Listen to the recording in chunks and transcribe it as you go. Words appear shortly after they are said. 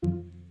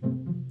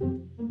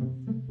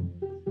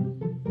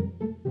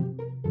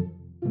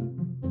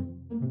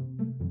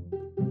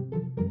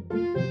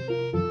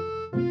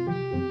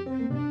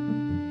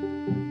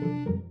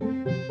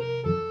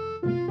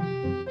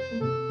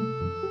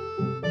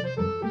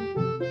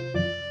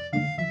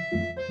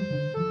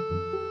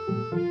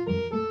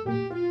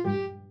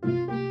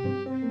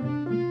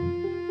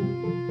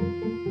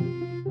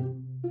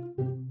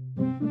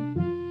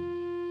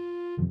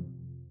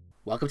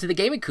Welcome to the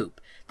Gaming Coop,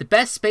 the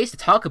best space to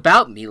talk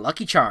about me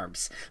Lucky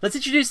Charms. Let's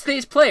introduce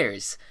today's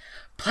players.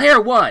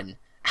 Player 1.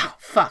 Ow,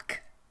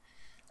 fuck.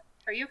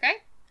 Are you okay?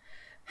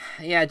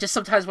 Yeah, just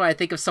sometimes when I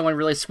think of someone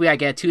really sweet, I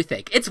get a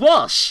toothache. It's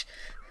Walsh!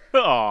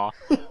 Aw.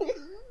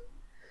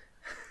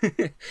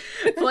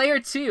 Player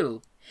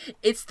 2.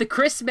 It's the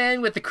Chris man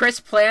with the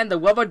Chris plan, the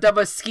wubba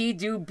dubba ski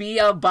doo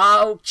bia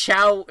bow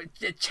chow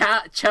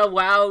chow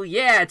wow.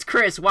 Yeah, it's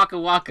Chris, waka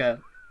waka.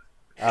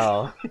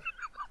 Oh.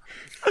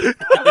 What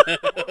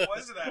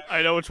was that?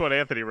 I know which one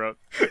Anthony wrote.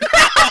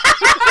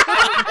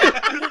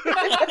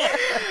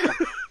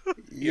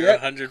 You're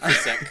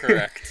 100%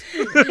 correct.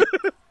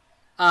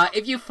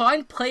 If you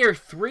find player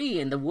 3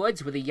 in the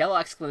woods with a yellow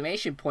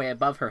exclamation point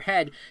above her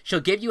head, she'll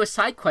give you a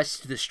side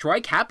quest to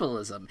destroy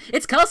capitalism.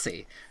 It's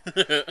Kelsey.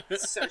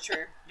 So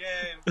true.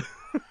 Yay.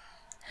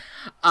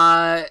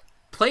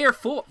 Player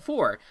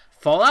 4.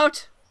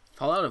 Fallout?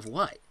 Fallout of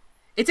what?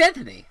 It's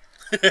Anthony.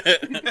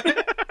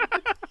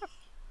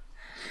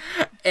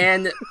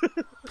 And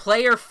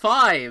player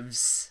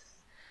 5's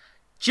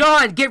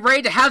John, get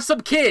ready to have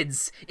some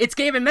kids. It's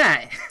Gabe and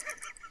Matt.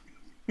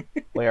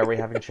 Wait, are we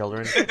having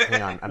children?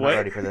 Hang on, I'm What? not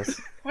ready for this.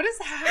 What is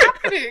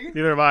happening?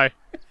 Neither am I.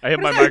 I hit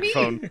my does that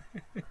mean?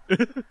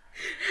 microphone.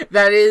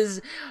 That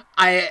is,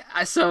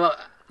 so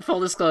full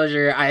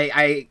disclosure,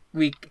 I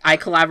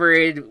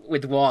collaborated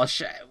with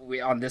Walsh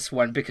on this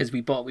one because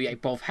we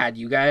both had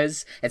you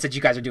guys, and since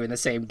you guys are doing the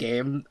same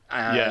game,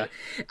 Yeah.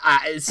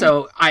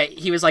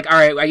 He was like, all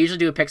right, I usually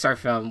do a Pixar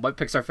film. What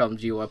Pixar film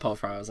do you want to pull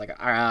from? I was like,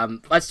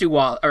 let's do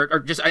Wall or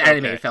just an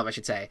animated film, I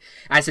should say.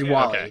 I said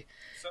Wall-E. okay.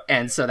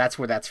 And so that's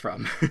where that's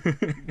from.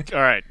 All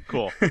right,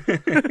 cool.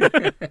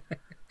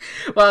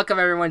 Welcome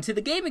everyone to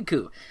the Gaming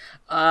Coop.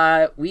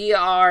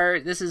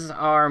 This is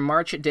our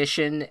March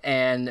edition,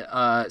 and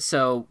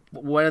so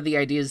one of the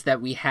ideas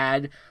that we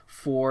had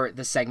for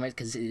the segment,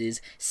 because it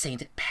is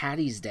St.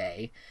 Paddy's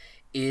Day,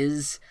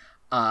 is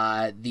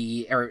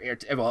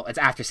it's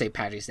after St.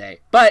 Paddy's Day,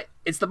 but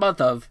it's the month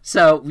of,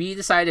 so we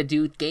decided to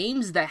do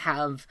games that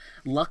have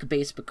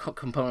luck-based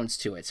components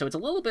to it. So it's a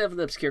little bit of an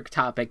obscure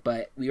topic,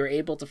 but we were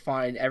able to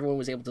everyone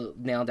was able to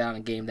nail down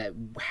a game that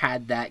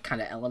had that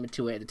kind of element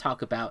to it, and to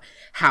talk about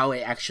how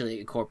it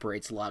actually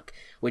incorporates luck,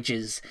 which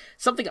is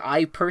something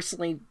I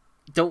personally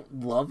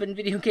don't love in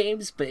video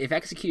games, but if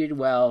executed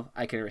well,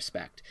 I can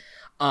respect.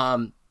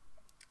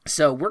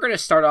 So we're going to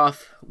start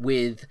off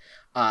with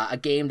a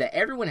game that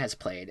everyone has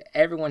played,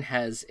 everyone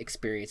has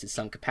experienced in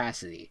some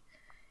capacity.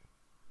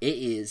 It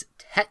is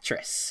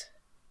Tetris.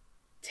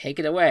 Take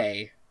it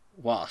away,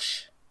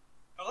 Walsh.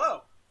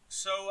 Hello.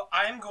 So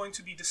I am going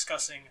to be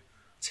discussing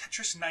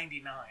Tetris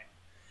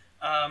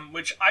 99,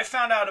 which I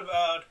found out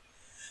about.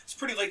 It's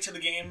pretty late to the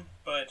game,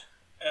 but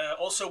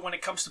also when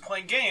it comes to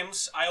playing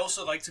games, I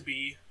also like to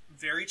be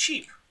very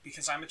cheap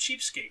because I'm a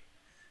cheapskate.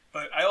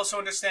 But I also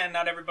understand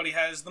not everybody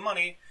has the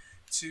money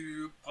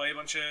to play a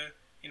bunch of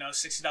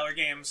 $60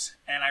 games,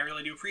 and I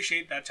really do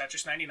appreciate that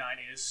Tetris 99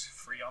 is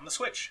free on the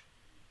Switch.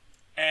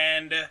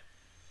 And,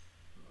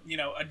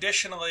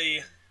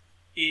 additionally,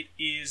 it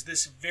is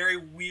this very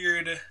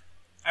weird...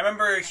 I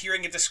remember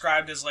hearing it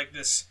described as, like,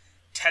 this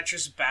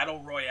Tetris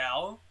Battle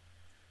Royale,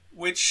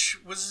 which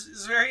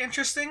is very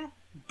interesting,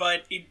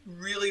 but it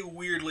really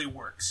weirdly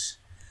works.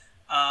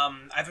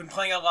 I've been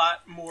playing a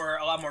lot more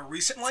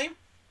recently,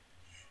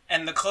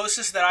 and the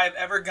closest that I've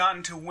ever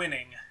gotten to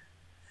winning,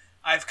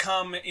 I've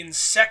come in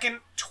second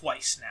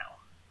twice now.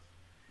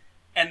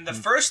 And the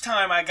first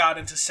time I got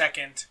into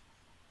second,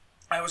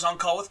 I was on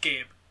call with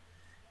Gabe,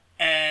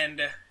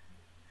 and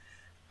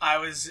I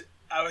was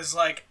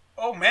like,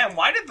 oh man,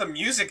 why did the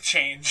music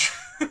change?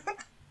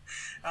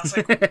 I was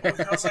like,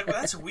 well,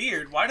 that's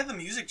weird. Why did the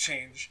music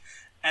change?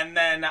 And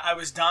then I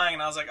was dying,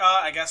 and I was like, oh,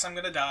 I guess I'm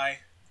gonna die.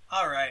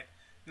 All right,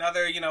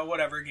 another,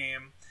 whatever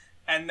game.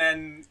 And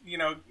then,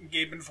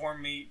 Gabe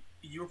informed me,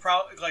 you were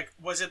probably,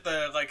 was it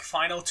the,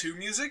 Final 2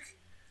 music?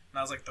 And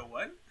I was like, the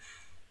what?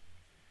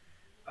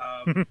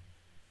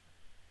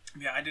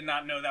 Yeah, I did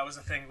not know that was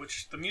a thing,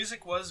 which the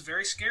music was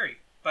very scary.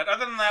 But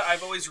other than that,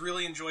 I've always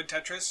really enjoyed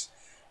Tetris,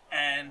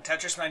 and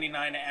Tetris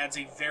 99 adds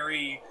a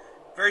very,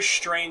 very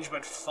strange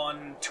but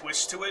fun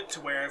twist to it,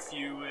 to where if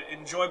you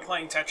enjoy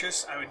playing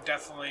Tetris, I would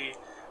definitely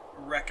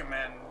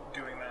recommend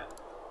doing that.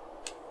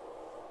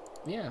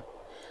 Yeah.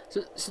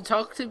 So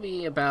talk to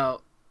me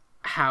about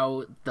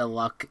how the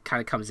luck kind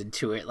of comes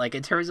into it, like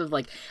in terms of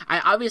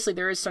obviously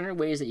there is certain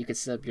ways that you could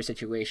set up your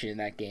situation in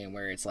that game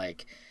where it's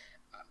like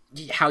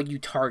how you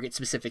target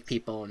specific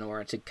people in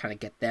order to kind of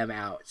get them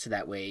out, so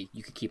that way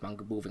you can keep on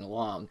moving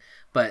along.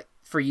 But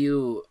for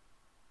you,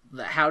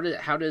 how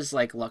does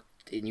luck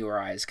in your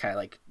eyes kind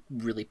of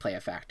really play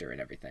a factor in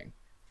everything?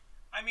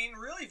 I mean,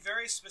 really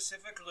very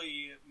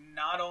specifically,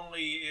 not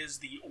only is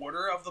the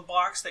order of the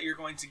blocks that you're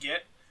going to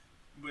get,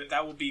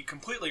 that will be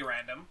completely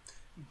random,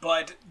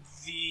 but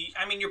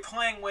you're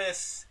playing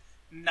with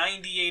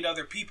 98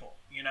 other people,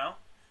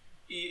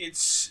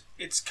 It's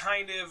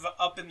kind of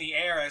up in the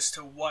air as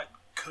to what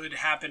could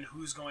happen,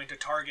 who's going to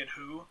target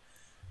who,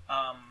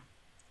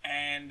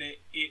 and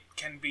it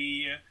can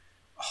be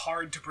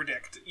hard to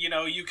predict. You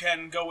know, you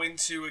can go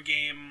into a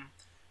game.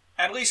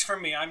 At least for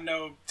me, I'm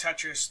no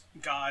Tetris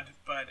god,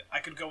 but I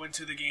could go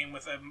into the game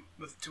with a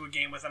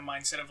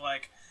mindset of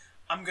like,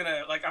 I'm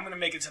gonna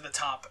make it to the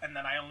top, and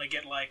then I only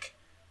get like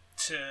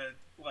to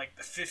like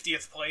the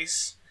 50th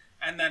place,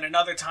 and then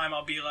another time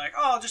I'll be like,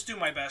 oh, I'll just do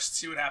my best,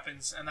 see what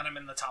happens, and then I'm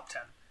in the top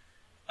 10.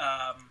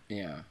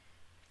 Yeah.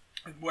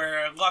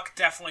 Where luck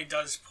definitely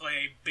does play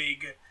a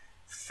big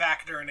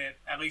factor in it,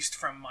 at least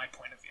from my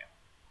point of view.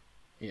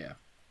 Yeah.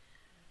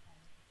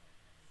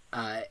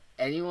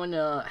 Anyone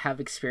have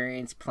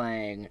experience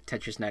playing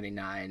Tetris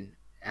 99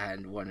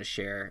 and want to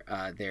share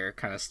their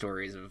kind of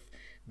stories of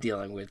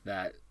dealing with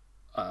that,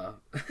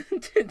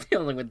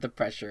 dealing with the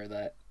pressure of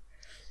that?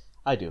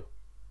 I do.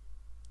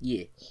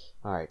 Yeah.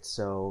 All right,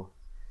 so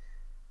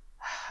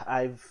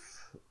I've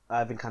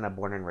been kind of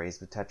born and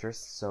raised with Tetris,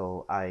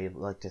 so I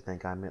like to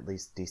think I'm at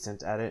least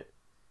decent at it.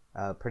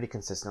 Pretty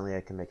consistently,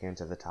 I can make it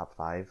into the top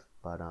 5,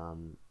 but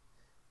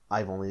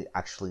I've only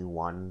actually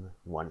won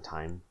one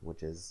time,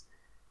 which was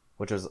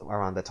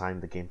around the time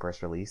the game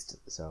first released.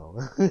 So,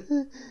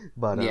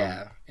 but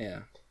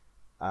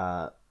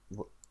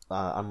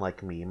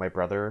unlike me, my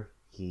brother,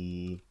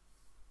 he's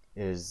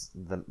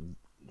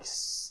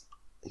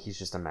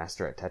just a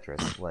master at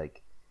Tetris.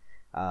 Like,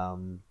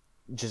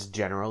 just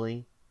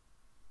generally,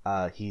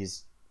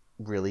 he's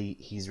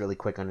really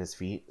quick on his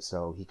feet,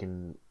 so he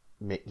can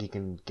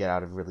get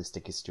out of really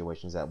sticky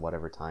situations at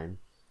whatever time.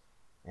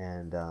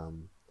 And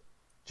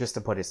just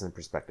to put this in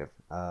perspective,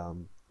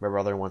 my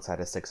brother once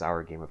had a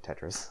 6-hour game of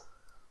Tetris.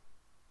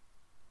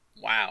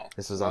 Wow.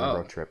 This was on a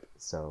road trip,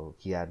 so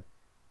he had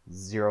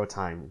zero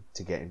time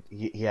to get in.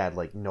 He had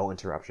like no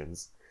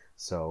interruptions,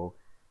 so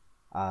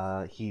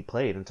he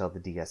played until the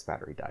DS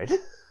battery died.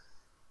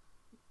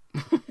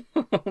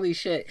 Holy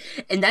shit!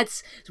 And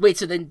that's wait.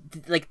 So then,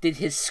 like, did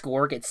his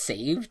score get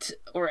saved,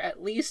 or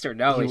at least, or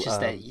no? It's just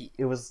that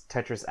it was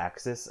Tetris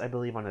Axis, I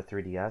believe, on a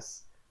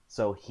 3DS.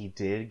 So he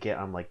did get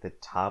on like the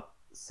top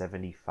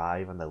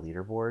 75 on the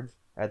leaderboard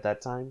at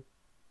that time,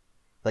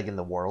 like in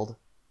the world.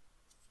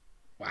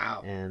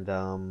 Wow.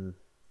 And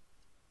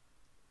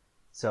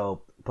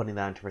so putting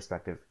that into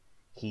perspective,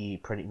 he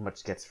pretty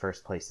much gets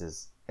first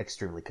places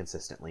extremely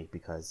consistently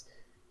because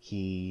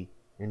he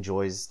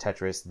enjoys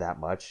Tetris that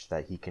much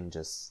that he can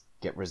just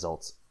get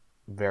results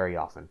very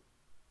often.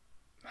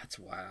 That's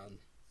wild.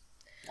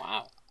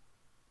 Wow.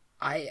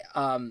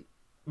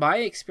 My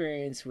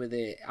experience with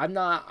it, I'm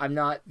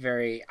not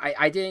very,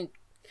 I didn't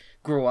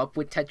grow up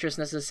with Tetris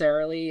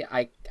necessarily.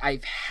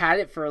 I've had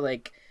it for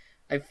like,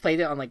 I've played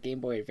it on like Game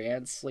Boy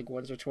Advance like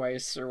once or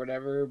twice or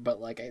whatever, but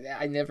like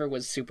I never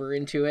was super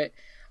into it.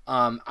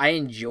 I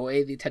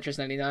enjoy the Tetris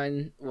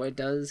 99 what it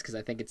does because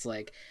I think it's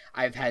like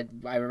I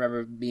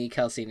remember me,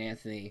 Kelsey, and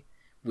Anthony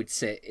would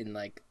sit in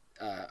like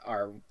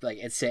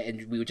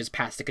and we would just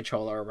pass the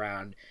controller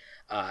around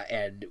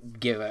and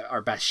give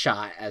our best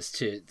shot as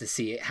to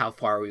see how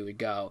far we would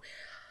go.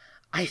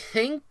 I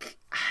think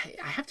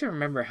I have to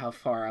remember how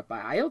far up.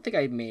 I don't think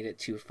I made it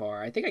too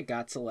far. I think I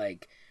got to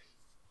like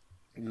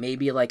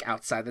maybe like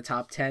outside the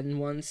top 10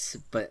 once,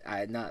 but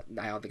I don't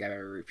think I've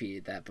ever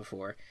repeated that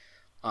before.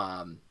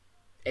 But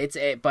it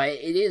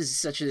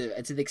is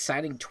it's an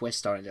exciting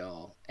twist on it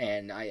all,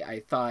 and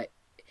I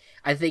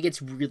think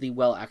it's really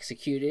well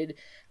executed.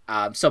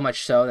 So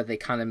much so that they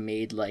kind of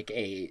made like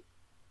a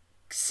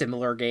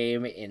similar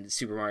game in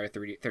Super Mario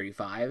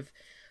 35,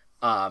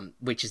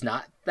 which is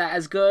not that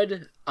as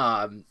good.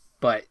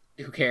 But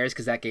who cares?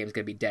 Because that game's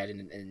gonna be dead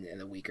in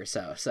a week or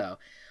so. So,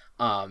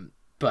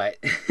 but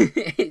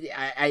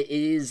it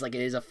is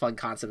a fun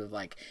concept of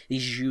like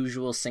these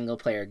usual single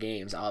player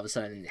games all of a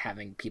sudden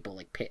having people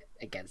like pit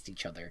against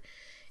each other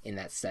in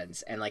that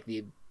sense, and like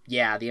the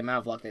amount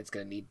of luck that it's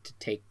going to need to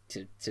take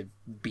to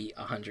beat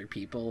 100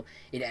 people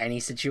in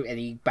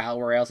any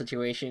battle royale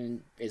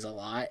situation is a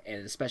lot,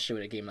 and especially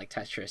with a game like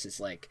Tetris, it's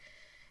like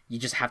you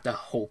just have to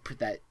hope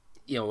that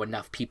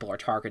enough people are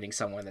targeting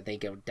someone that they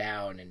go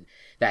down, and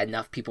that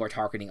enough people are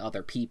targeting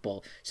other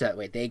people so that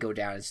way they go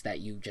down, and so that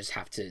you just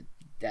have to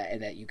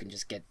that you can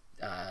just get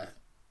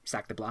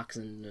stack the blocks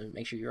and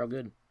make sure you're all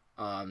good.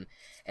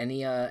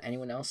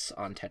 Anyone else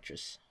on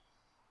Tetris?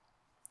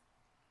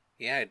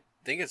 Yeah, I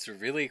think it's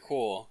really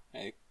cool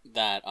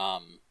that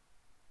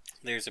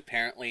there's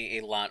apparently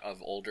a lot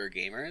of older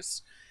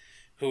gamers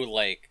who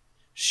like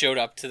showed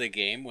up to the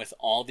game with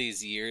all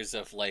these years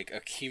of like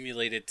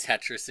accumulated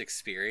Tetris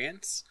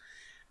experience,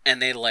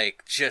 and they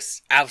like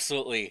just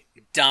absolutely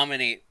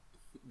dominate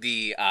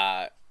the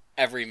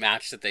every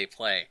match that they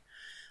play.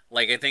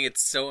 Like, I think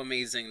it's so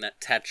amazing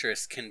that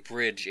Tetris can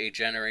bridge a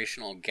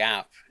generational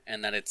gap,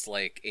 and that it's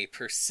like a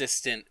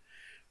persistent,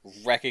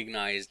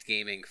 recognized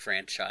gaming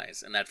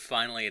franchise, and that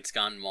finally it's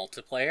gone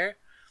multiplayer,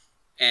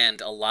 and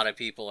a lot of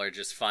people are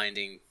just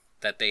finding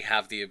that they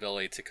have the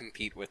ability to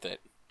compete with it.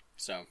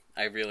 So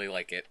I really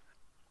like it.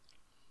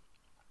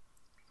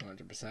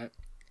 100%.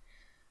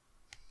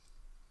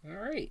 All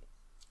right,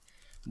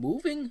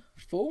 moving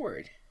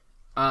forward,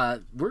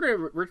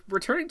 we're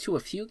returning to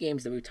a few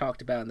games that we've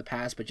talked about in the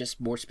past, but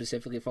just more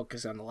specifically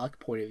focus on the luck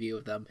point of view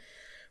of them.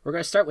 we're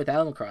going to start with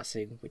Animal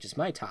Crossing, which is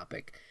my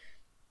topic.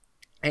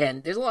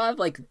 And there's a lot of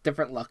like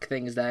different luck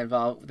things that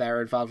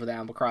are involved with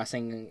Animal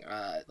Crossing,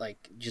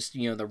 like just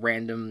the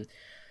random,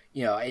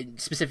 and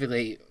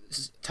specifically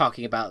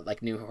talking about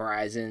like New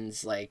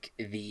Horizons, like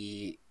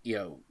the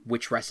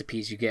which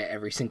recipes you get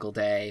every single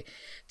day,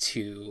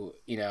 to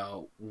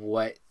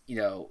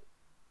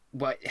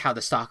how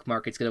the stock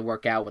market's going to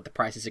work out, what the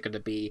prices are going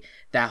to be,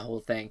 that whole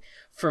thing.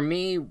 For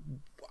me,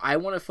 I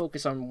want to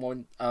focus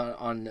on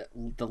on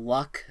the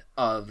luck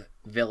of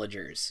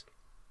villagers.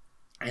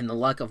 And the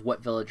luck of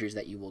what villagers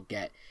that you will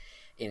get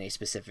in a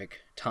specific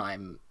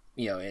time,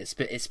 in a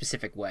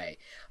specific way.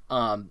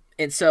 And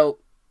so,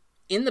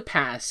 in the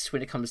past,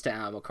 when it comes to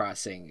Animal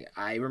Crossing,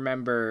 I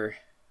remember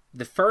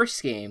the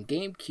first game,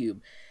 GameCube,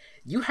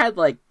 you had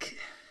like,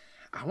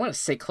 I want to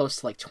say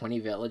close to like 20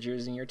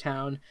 villagers in your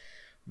town,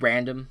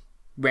 random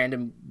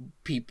villagers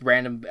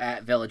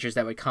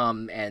that would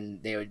come,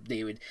 and they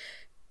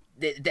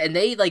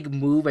like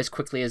move as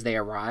quickly as they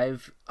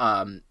arrive.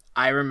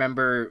 I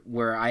remember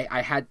where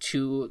I had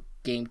 2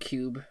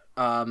 GameCube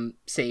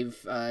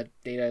save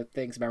data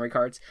things, memory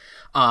cards,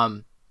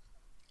 and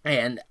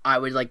I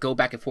would like go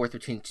back and forth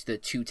between the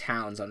 2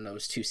 towns on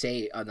those 2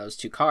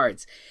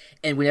 cards,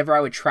 and whenever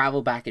I would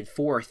travel back and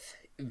forth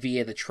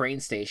via the train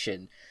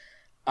station,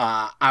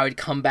 I would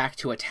come back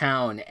to a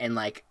town and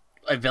like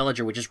a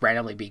villager would just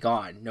randomly be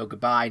gone, no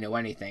goodbye, no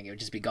anything, it would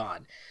just be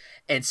gone,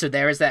 and so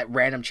there was that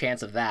random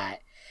chance of that.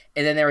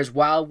 And then there was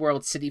Wild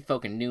World, City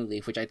Folk, and New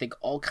Leaf, which I think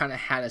all kind of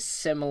had a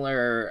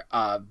similar,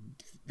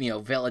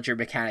 villager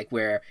mechanic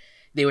where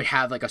they would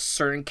have like a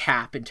certain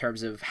cap in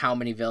terms of how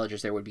many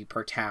villagers there would be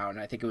per town.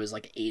 I think it was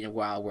like 8 in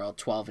Wild World,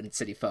 12 in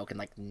City Folk, and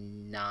like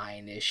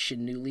 9-ish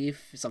in New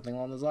Leaf, something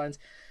along those lines.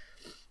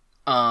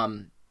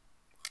 And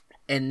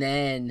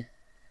then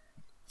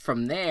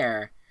from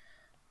there,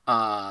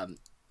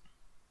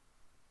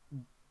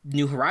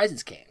 New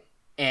Horizons came,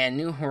 and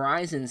New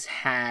Horizons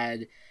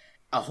had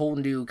a whole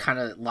new kind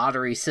of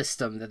lottery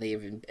system that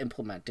they've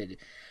implemented,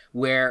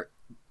 where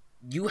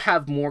you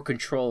have more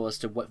control as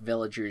to what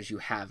villagers you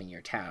have in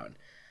your town,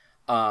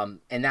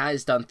 and that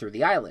is done through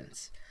the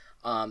islands.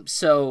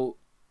 So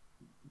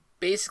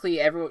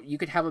basically, you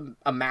could have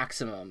a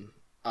maximum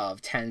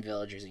of 10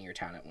 villagers in your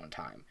town at one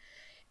time,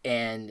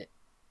 and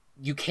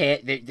you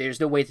can't. There's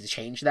no way to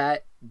change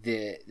that.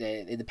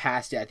 In the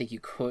past, I think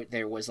you could.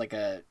 There was like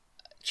a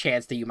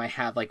chance that you might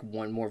have like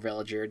one more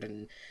villager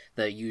than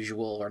the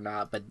usual or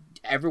not, but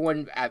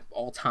everyone at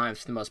all times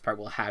for the most part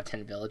will have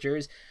 10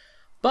 villagers.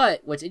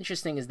 But what's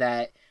interesting is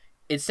that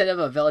instead of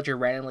a villager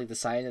randomly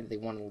deciding that they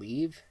want to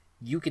leave,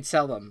 you could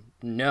tell them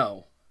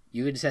no.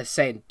 You could just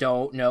say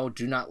do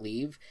not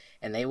leave,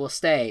 and they will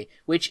stay,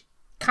 which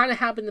kind of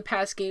happened in the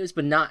past games,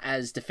 but not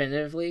as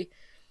definitively.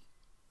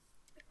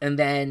 And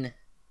then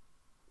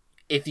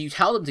if you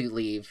tell them to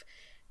leave,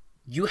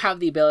 you have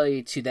the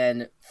ability to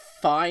then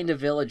find a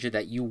villager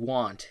that you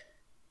want,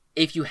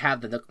 if you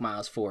have the Nook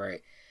Miles for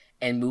it,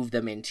 and move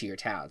them into your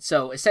town.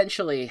 So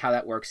essentially how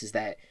that works is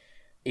that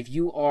if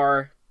you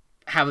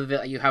have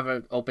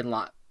an open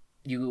lot,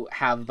 you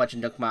have a bunch of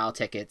Nook Mile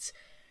tickets,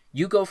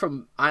 you go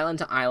from island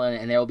to island,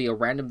 and there will be a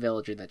random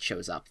villager that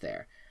shows up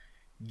there.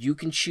 You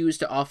can choose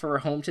to offer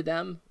a home to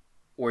them,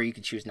 or you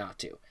can choose not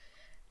to.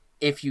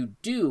 If you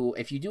do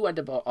end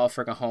up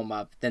offering a home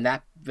up, then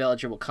that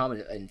villager will come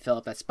and fill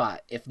up that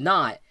spot. If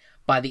not,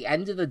 by the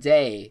end of the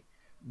day,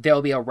 there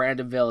will be a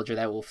random villager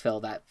that will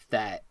fill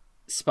that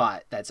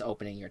spot that's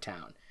opening your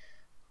town.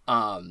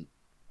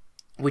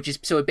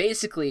 So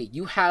basically,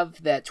 you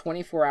have that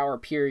 24-hour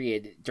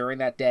period during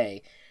that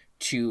day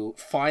to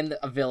find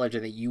a villager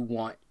that you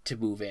want to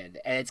move in.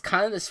 And it's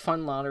kind of this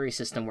fun lottery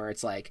system where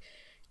it's like,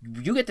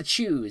 you get to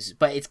choose,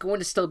 but it's going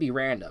to still be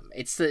random.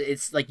 It's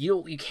like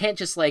you can't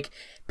just like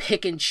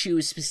pick and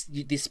choose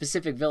the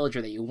specific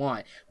villager that you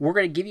want. We're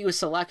going to give you a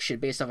selection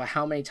based off of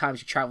how many times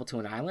you travel to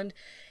an island,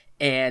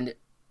 and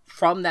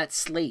from that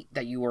slate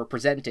that you were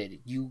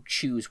presented, you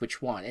choose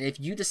which one. And if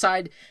you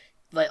decide,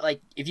 like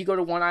if you go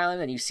to one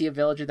island and you see a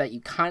villager that you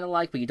kind of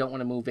like but you don't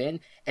want to move in,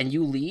 and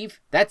you leave,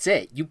 that's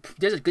it.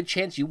 There's a good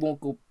chance you won't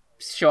go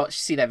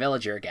see that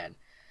villager again.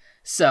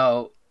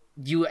 So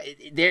there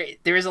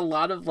is a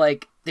lot of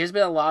like, there's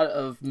been a lot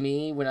of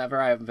me whenever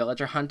I'm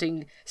villager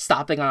hunting,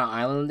 stopping on an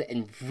island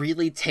and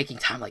really taking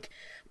time, like,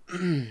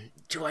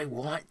 do I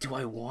want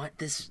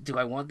this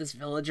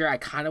villager? I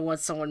kind of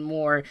want someone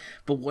more,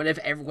 but what if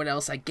everyone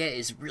else I get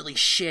is really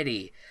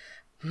shitty?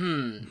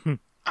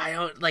 I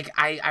don't like.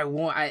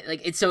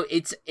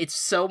 It's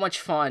so much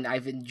fun.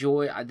 I've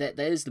enjoyed that.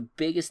 That is the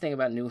biggest thing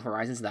about New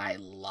Horizons that I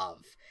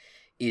love,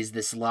 is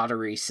this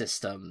lottery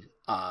system.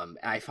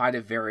 I find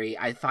it very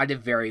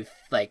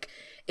like,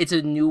 it's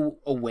a new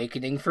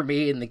awakening for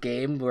me in the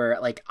game, where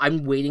like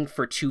I'm waiting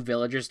for 2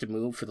 villagers to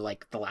move for the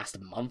last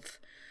month,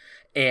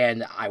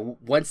 and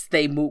once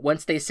they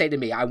say to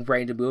me I'm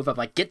ready to move, I'm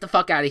like, get the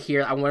fuck out of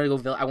here. I want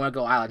to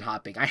go island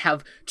hopping. I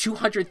have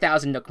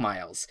 200,000 Nook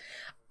Miles.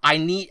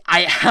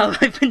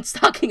 I've been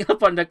stocking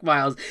up on Nook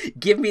Miles.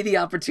 Give me the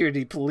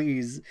opportunity,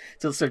 please,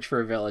 to search for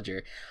a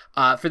villager.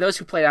 For those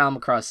who played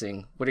Animal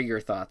Crossing, what are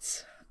your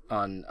thoughts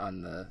on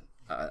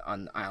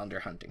Islander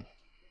hunting?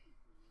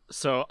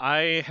 So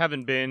I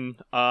haven't been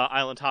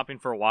island hopping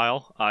for a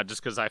while,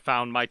 just because I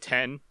found my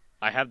 10.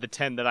 I have the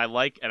 10 that I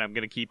like, and I'm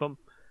gonna keep them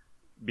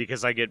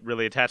because I get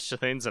really attached to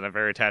things, and I'm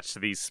very attached to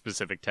these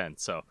specific 10.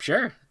 So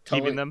Sure,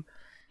 totally. keeping them.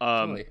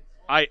 Totally.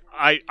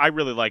 I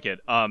really like it.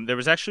 There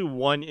was actually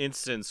one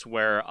instance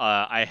where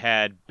I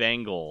had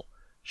Bengal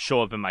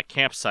show up in my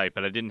campsite,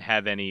 but I didn't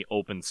have any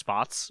open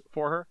spots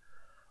for her.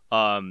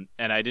 And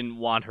I didn't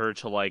want her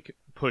to like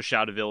push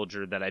out a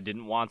villager that I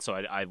didn't want, so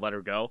I let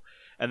her go.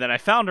 And then I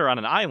found her on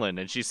an island,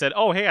 and she said,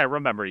 "Oh, hey, I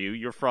remember you.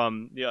 You're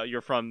from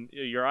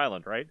your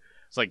island, right?"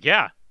 It's like,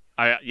 yeah,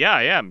 I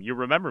am. You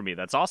remember me?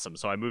 That's awesome.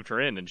 So I moved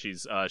her in, and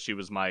she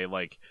was my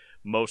like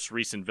most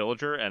recent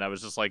villager, and I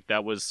was just like,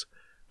 that was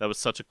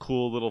such a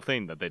cool little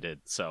thing that they did.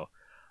 So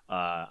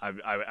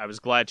I was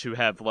glad to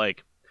have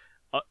like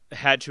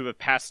had to have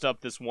passed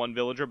up this one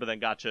villager, but then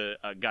got to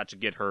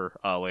get her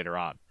later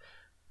on.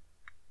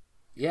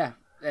 Yeah,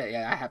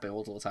 that happened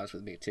multiple times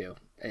with me too.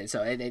 And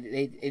so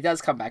it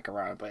does come back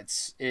around, but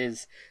it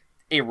is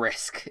a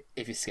risk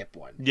if you skip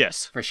one.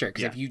 Yes, for sure.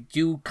 Because yeah. if you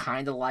do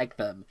kind of like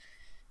them,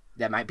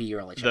 that might be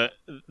your only chance.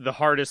 The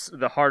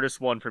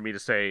hardest one for me to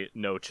say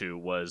no to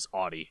was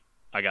Audie.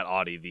 I got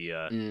Audie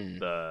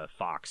the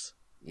fox.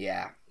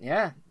 Yeah,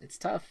 it's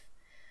tough.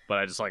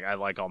 But I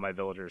like all my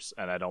villagers,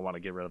 and I don't want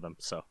to get rid of them.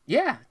 So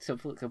yeah,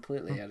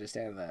 completely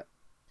understand that.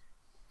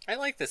 I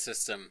like the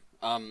system.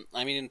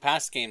 I mean, in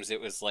past games,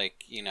 it was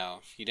like, you know,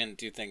 if you didn't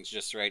do things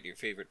just right, your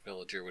favorite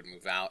villager would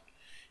move out.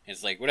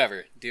 It's like,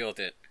 whatever, deal with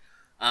it.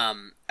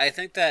 I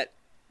think that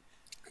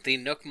the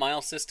Nook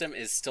Mile system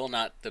is still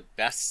not the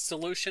best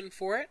solution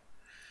for it,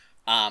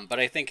 but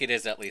I think it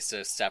is at least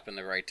a step in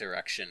the right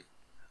direction.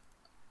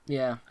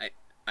 Yeah.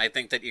 I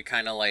think that you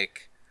kind of,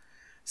 like,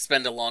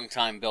 spend a long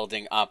time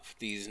building up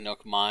these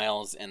Nook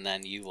Miles, and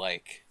then you,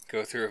 like,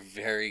 go through a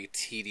very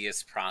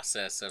tedious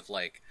process of,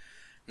 like,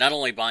 not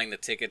only buying the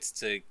tickets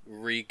to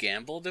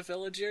re-gamble the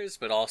villagers,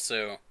 but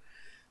also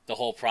the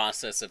whole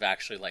process of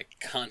actually, like,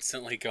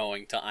 constantly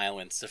going to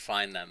islands to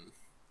find them.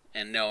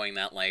 And knowing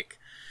that, like,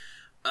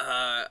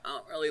 I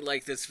don't really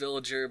like this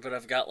villager, but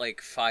I've got, like,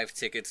 5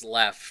 tickets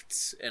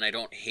left, and I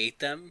don't hate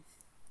them.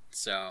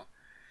 So,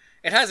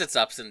 it has its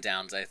ups and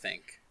downs, I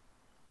think.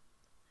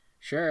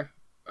 Sure.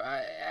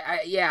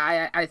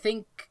 I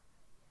think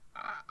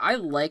I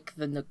like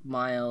the Nook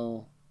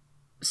Mile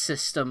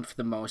system for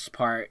the most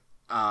part.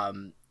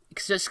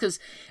 Just because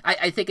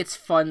I think it's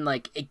fun,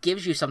 like, it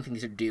gives you something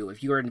to do.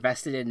 If you are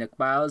invested in Nook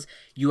Miles,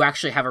 you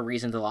actually have a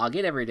reason to log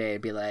in every day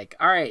and be like,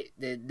 all right,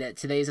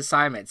 today's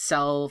assignment,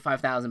 sell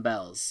 5,000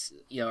 bells,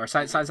 or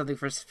sign something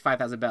for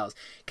 5,000 bells,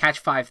 catch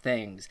 5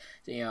 things,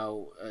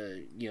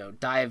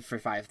 dive for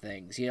 5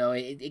 things.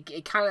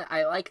 It kind of,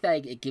 I like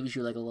that it gives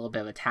you like a little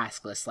bit of a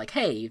task list, like,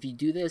 hey, if you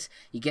do this,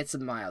 you get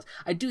some miles.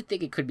 I do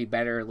think it could be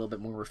better, a little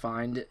bit more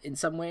refined in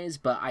some ways,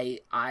 but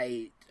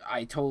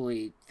I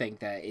totally think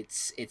that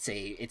it's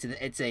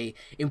a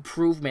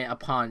improvement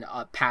upon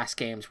past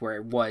games where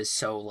it was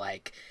so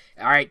like,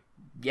 all right,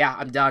 yeah,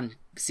 I'm done,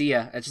 see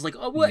ya. It's just like,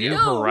 oh, what? New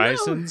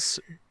Horizons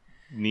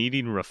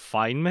needing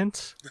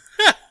refinement.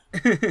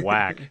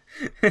 Whack.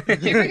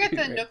 Did you ever get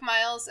the Nook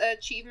Miles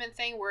achievement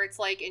thing where it's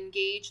like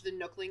engage the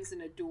Nooklings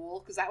in a duel?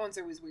 Because that one's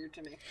always weird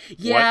to me.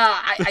 Yeah,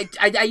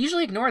 I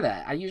usually ignore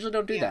that. I usually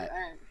don't do that.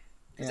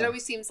 Because it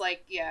always seems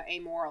like,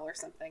 amoral or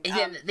something.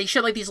 And they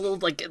show like these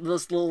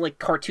little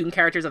cartoon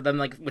characters of them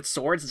like with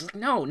swords. It's like,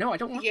 no, I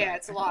don't want that. Yeah,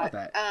 it's a lot.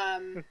 That.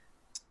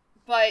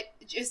 But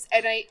just,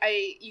 and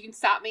I you can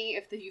stop me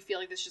if you feel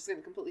like this is just going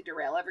to completely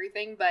derail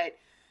everything. But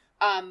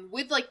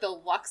with like the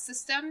luck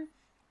system,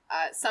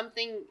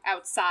 something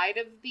outside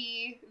of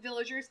the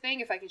villagers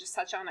thing, if I can just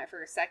touch on that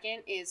for a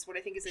second, is what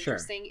I think is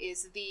interesting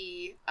is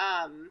the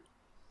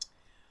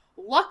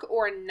luck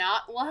or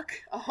not luck,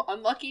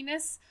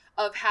 unluckiness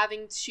of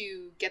having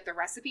to get the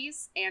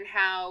recipes, and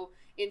how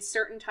in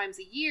certain times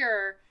a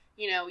year,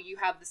 you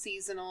have the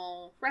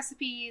seasonal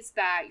recipes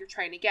that you're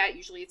trying to get.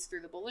 Usually it's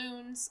through the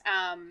balloons,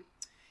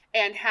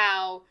 and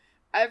how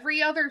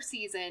every other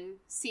season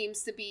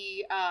seems to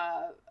be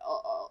a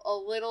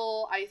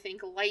little, I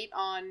think, light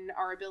on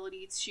our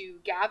ability to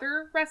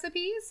gather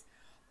recipes.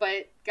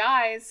 But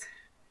guys,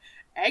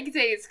 Egg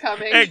Day is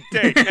coming. Egg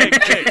Day.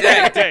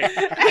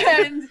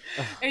 And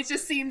it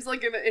just seems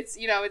like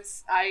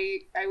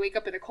I wake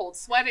up in a cold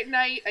sweat at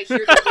night. I hear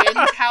the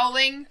wind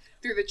howling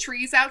through the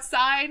trees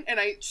outside, and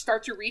I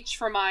start to reach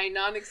for my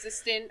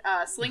non-existent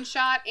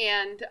slingshot,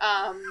 and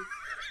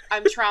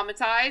I'm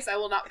traumatized. I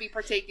will not be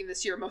partaking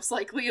this year, most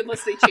likely,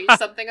 unless they change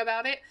something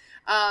about it.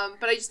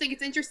 But I just think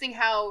it's interesting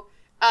how,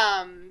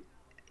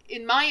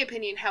 in my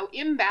opinion, how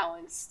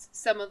imbalanced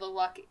some of the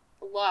luck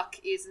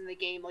is in the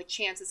game, like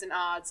chances and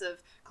odds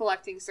of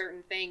collecting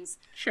certain things.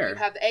 Sure. You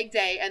have Egg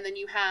Day, and then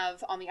you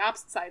have, on the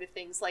opposite side of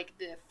things, like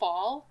the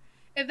fall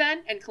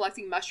event and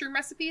collecting mushroom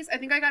recipes. I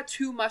think I got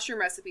 2 mushroom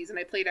recipes, and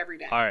I played every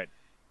day. All right,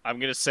 I'm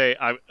gonna say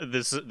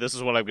this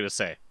is what I'm gonna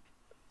say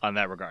on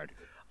that regard.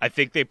 I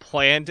think they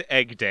planned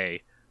Egg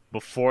Day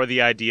before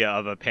the idea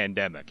of a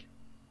pandemic.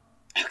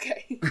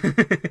 Okay.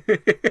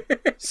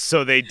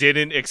 So they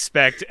didn't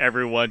expect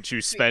everyone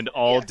to spend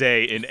all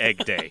day in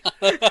Egg Day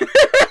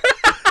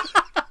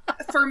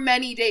For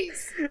many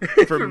days.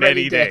 for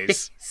many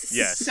days.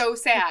 Yes. So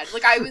sad.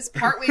 Like, I was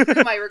partway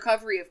through my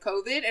recovery of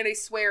COVID, and I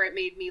swear it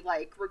made me,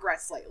 like,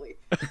 regress slightly.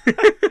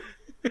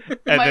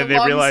 And my then they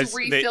lungs realized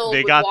refilled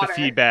they with got water. the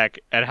feedback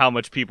at how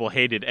much people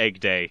hated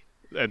Egg Day,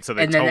 and so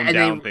they toned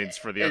down things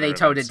for the and other they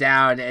toned it events.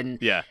 down. And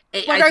Yeah.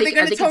 When are they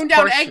going to tone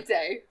down Egg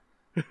Day?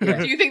 Yeah.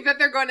 Do you think that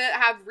they're going to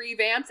have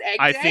revamped Egg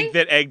Day? I think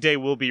that Egg Day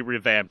will be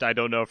revamped. I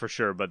don't know for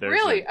sure, but there's,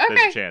 Really? there's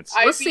Okay. a chance.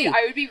 We'll see.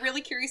 I would be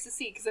really curious to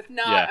see, because if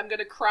not, Yeah. I'm going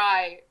to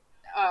cry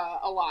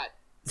a lot.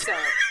 So...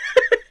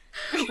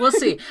 We'll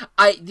see.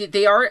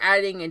 They are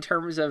adding, in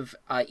terms of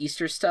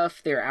Easter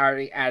stuff, they're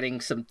already adding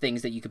some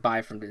things that you could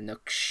buy from the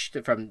Nook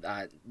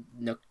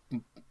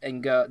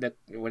and Go,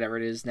 whatever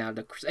it is now.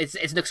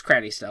 It's Nook's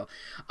Cranny still.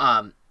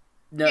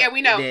 Yeah,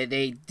 we know.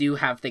 They do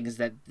have things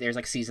that there's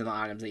like seasonal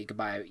items that you could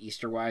buy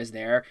Easter wise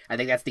there. I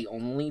think that's the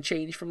only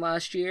change from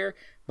last year,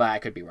 but I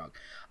could be wrong.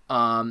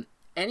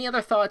 Any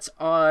other thoughts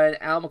on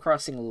Animal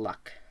Crossing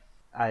Luck?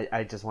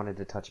 I just wanted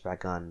to touch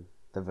back on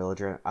the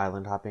villager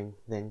island hopping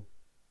thing.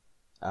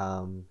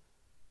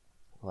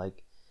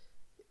 Like,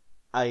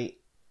 I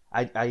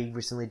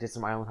recently did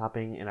some island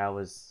hopping, and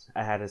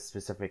I had a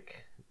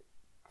specific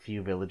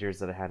few villagers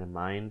that I had in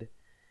mind.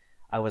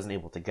 I wasn't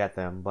able to get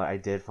them, but I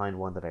did find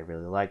one that I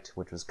really liked,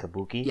 which was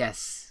Kabuki.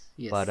 Yes.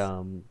 But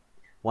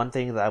one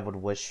thing that I would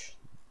wish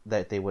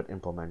that they would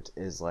implement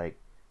is like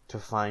to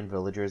find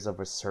villagers of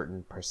a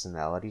certain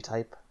personality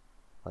type.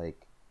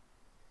 Like,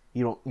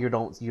 you're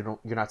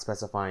not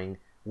specifying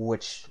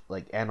which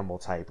like animal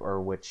type or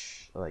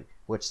which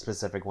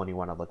specific one you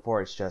want to look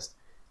for. It's just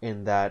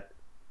in that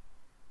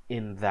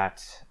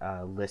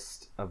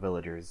list of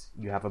villagers,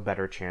 you have a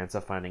better chance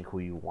of finding who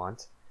you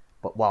want,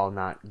 but while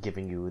not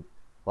giving it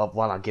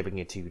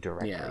to you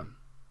directly. Yeah.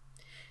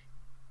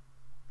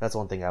 That's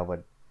one thing I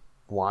would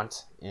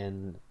want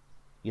in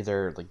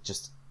either like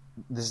just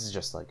this is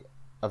just like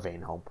a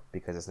vain hope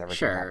because it's never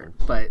gonna happen.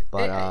 But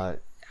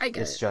I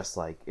guess it's just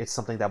like it's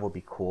something that would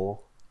be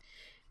cool.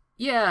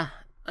 Yeah,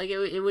 like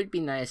it would be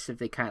nice if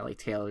they kind of like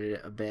tailored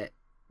it a bit.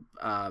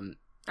 I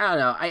don't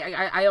know.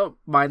 I don't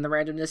mind the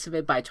randomness of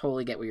it, but I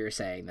totally get what you're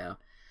saying though.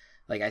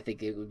 Like, I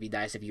think it would be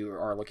nice if you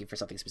are looking for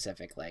something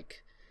specific,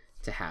 like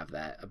to have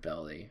that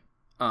ability.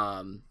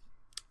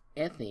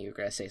 Anthony, you're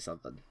gonna say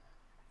something.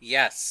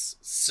 Yes.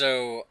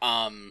 So,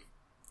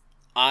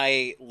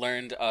 I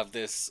learned of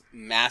this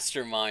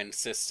mastermind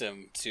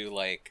system to,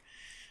 like,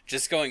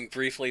 just going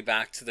briefly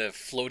back to the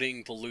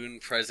floating balloon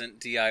present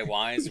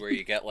DIYs where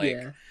you get,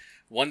 like,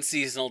 one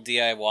seasonal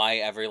DIY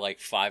every,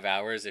 like, 5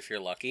 hours if you're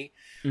lucky.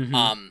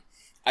 Mm-hmm.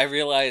 I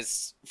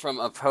realized from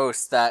a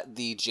post that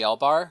the jail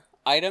bar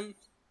item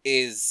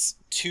is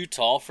too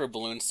tall for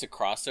balloons to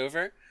cross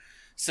over,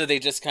 so they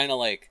just kind of,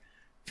 like,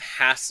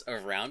 pass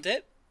around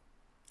it.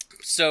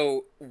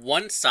 So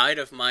one side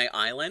of my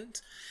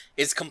island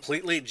is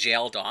completely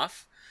jailed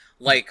off.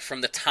 Like,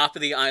 from the top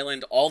of the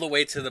island all the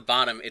way to the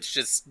bottom, it's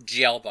just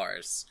jail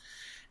bars.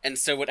 And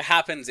so what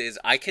happens is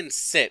I can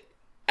sit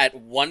at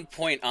one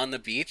point on the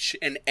beach,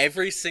 and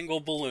every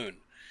single balloon,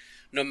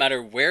 no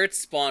matter where it's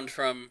spawned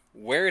from,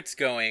 where it's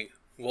going,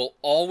 will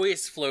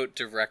always float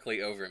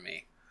directly over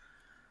me.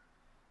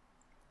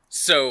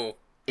 So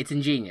It's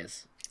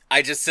ingenious.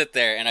 I just sit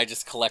there and I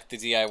just collect the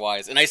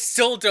DIYs, and I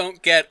still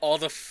don't get all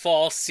the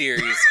Fall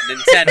Series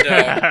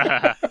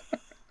Nintendo.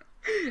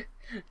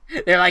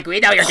 They're like, we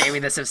know you're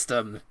gaming the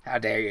system. How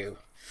dare you?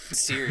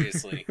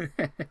 Seriously. All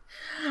So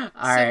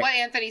right. what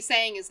Anthony's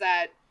saying is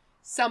that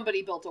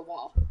somebody built a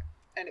wall,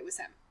 and it was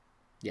him.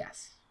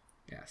 Yes.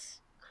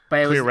 But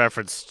it was Clear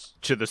reference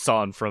to the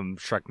song from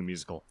Shrek the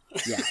Musical.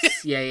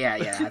 yes.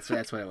 Yeah.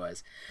 That's what it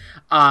was.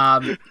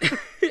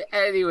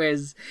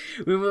 Anyways,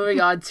 we're moving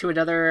on to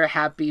another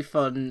happy,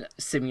 fun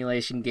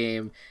simulation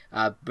game.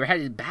 We're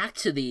headed back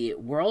to the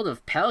world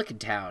of Pelican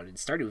Town in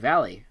Stardew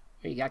Valley.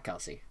 What you got,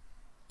 Kelsey?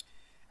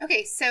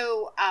 Okay,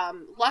 so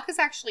luck is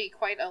actually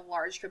quite a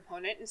large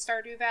component in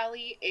Stardew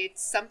Valley.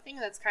 It's something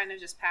that's kind of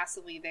just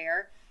passively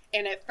there.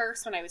 And at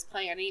first, when I was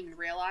playing, I didn't even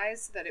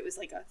realize that it was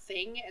like a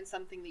thing and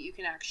something that you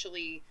can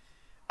actually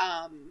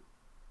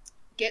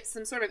get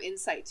some sort of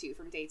insight to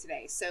from day to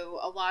day. So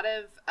a lot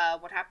of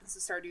what happens to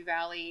Stardew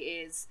Valley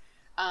is,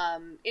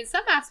 in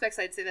some aspects,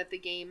 I'd say that the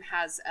game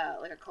has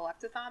like a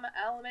collectathon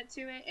element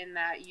to it, in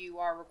that you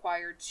are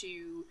required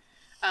to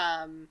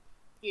find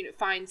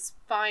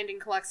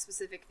and collect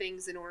specific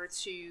things in order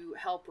to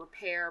help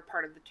repair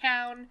part of the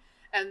town.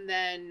 And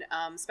then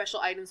special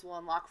items will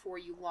unlock for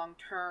you long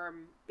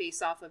term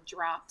based off of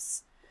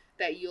drops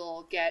that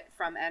you'll get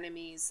from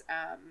enemies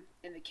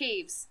in the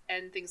caves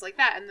and things like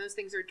that. And those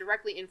things are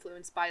directly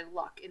influenced by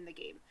luck in the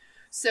game.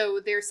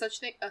 So there's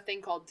a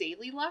thing called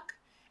daily luck.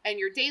 And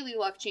your daily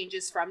luck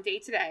changes from day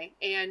to day.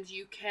 And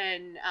you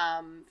can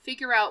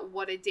figure out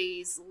what a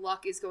day's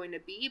luck is going to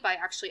be by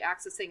actually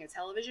accessing a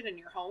television in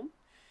your home.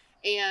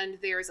 And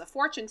there's a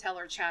fortune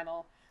teller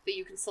channel that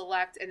you can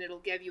select, and it'll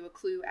give you a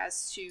clue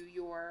as to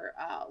your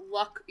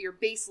luck, your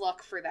base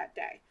luck for that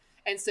day.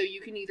 And so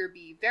you can either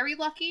be very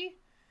lucky,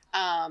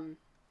 a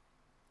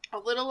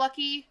little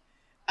lucky,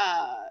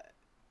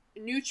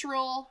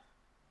 neutral,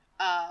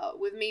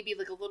 with maybe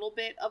like a little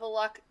bit of a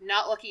luck,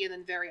 not lucky, and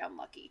then very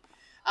unlucky.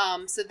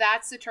 So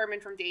that's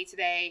determined from day to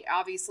day.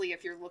 Obviously,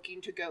 if you're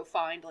looking to go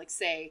find, like,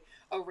 say,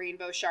 a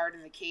rainbow shard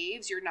in the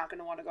caves, you're not going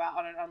to want to go out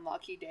on an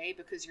unlucky day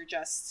because you're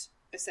just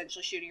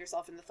essentially shooting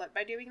yourself in the foot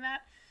by doing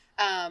that.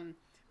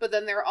 But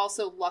then there are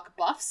also luck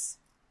buffs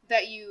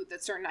that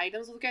certain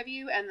items will give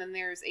you, and then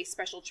there's a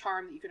special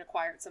charm that you can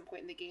acquire at some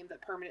point in the game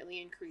that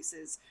permanently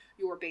increases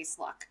your base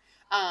luck.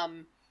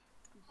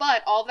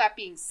 But all that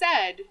being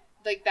said,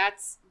 like,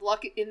 that's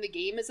luck in the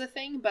game is a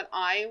thing, but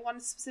I want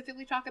to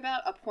specifically talk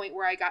about a point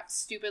where I got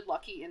stupid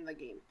lucky in the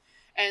game.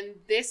 And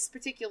this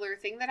particular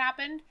thing that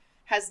happened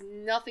has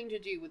nothing to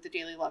do with the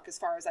daily luck as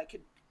far as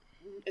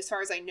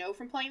I know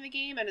from playing the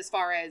game, and as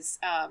far as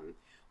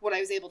what I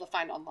was able to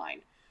find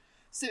online.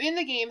 So in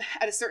the game,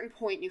 at a certain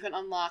point, you can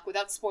unlock,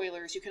 without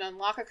spoilers, you can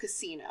unlock a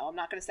casino. I'm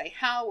not going to say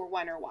how or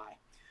when or why.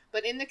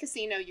 But in the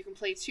casino, you can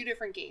play 2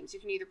 different games. You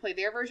can either play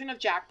their version of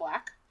Jack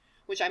Black,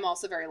 which I'm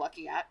also very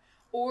lucky at,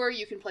 or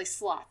you can play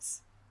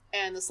slots.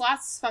 And the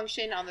slots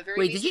function on the very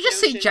Wait, did you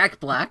just say Jack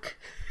Black?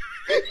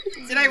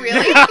 Did I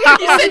really?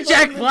 You said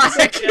Jack Black.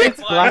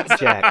 It's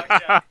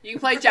Blackjack. You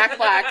play Jack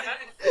Black,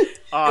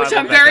 Oh, which I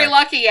I'm love that very guy.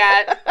 lucky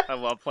at. I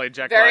love playing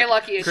Jack Very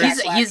Black. lucky at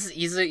Jack Black.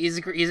 He's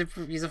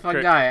a fun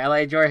Chris- guy. I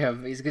enjoy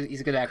him. He's a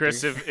good actor.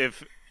 Chris,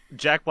 if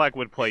Jack Black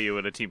would play you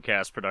in a Team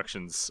Cast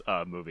Productions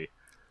movie,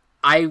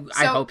 I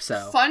hope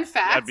so. Fun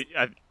fact.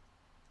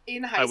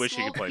 In high wish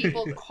he school, could play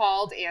people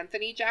called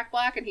Anthony Jack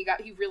Black, and he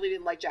really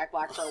didn't like Jack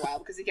Black for a while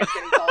because he kept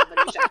getting told that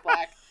he was Jack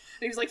Black.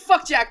 And he was like,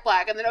 fuck Jack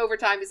Black. And then over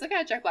time, he's like,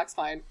 Jack Black's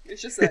fine.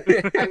 It's just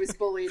that I was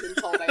bullied and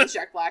told I was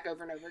Jack Black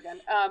over and over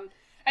again.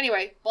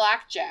 Anyway,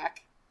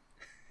 Blackjack,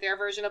 their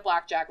version of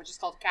Blackjack, which is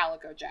called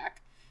Calico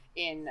Jack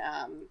in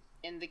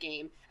the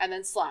game. And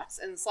then slots.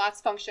 And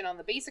slots function on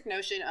the basic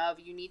notion of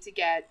you need to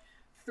get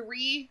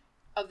 3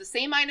 of the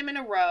same item in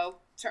a row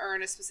to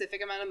earn a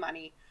specific amount of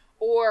money.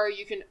 Or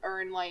you can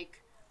earn,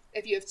 like,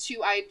 if you have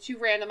 2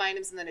 random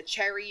items and then a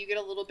cherry, you get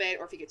a little bit.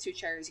 Or if you get 2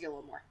 cherries, you get a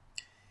little more.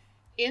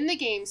 In the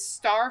game,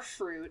 Star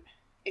Fruit,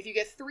 if you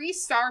get 3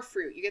 Star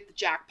Fruit, you get the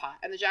jackpot.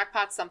 And the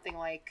jackpot's something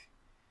like,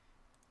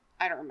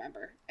 I don't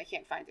remember. I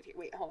can't find it here.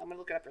 Wait, hold on. I'm going to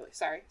look it up really.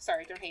 Sorry,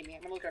 don't hate me.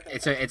 I'm going to look it up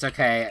really It's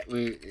okay.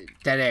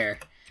 Dead air.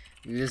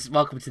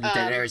 Welcome to the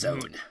dead air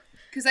zone.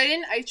 Because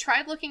I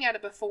tried looking at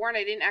it before and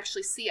I didn't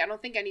actually see. I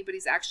don't think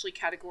anybody's actually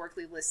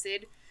categorically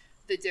listed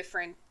the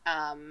different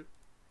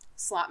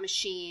slot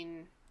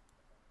machine.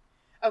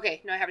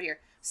 Okay, no, I have it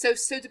here. So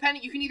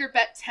depending, you can either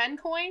bet 10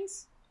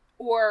 coins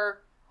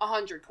or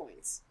 100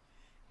 coins.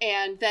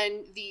 And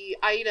then the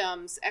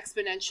items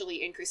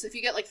exponentially increase. So if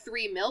you get like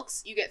 3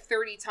 milks, you get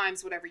 30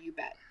 times whatever you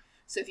bet.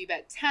 So if you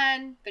bet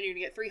 10, then you're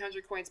going to get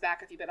 300 coins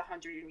back. If you bet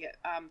 100, you're going to get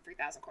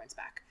 3,000 coins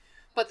back.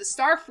 But the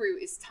Star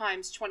Fruit is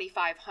times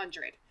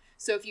 2,500.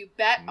 So if you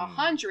bet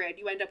 100,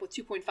 you end up with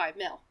 2.5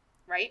 mil,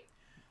 right?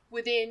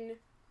 Within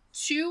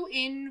 2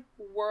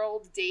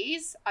 in-world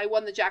days, I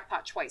won the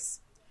jackpot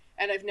twice.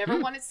 And I've never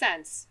won it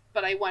since,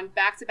 but I won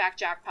back-to-back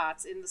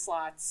jackpots in the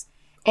slots.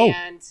 Oh.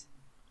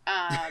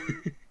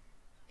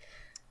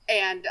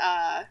 And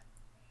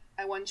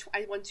I won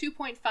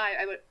 2.5.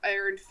 I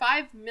earned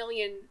 5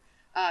 million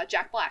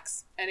Jack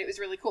Blacks, and it was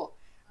really cool.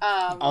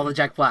 All the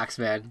Jack Blacks,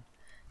 man.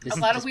 A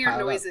lot of weird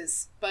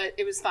noises, but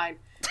it was fine.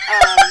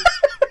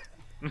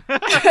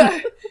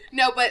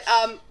 No, but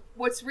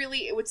what's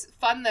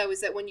fun though is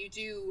that when you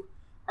do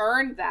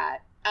earn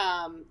that,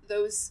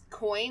 those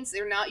coins,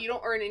 you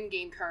don't earn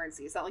in-game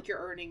currency. It's not like you're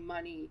earning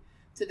money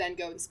to then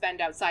go and spend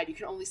outside. You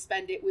can only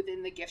spend it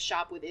within the gift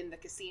shop within the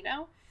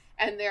casino.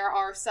 And there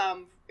are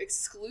some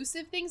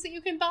exclusive things that you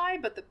can buy,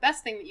 but the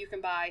best thing that you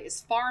can buy is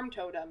farm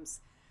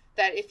totems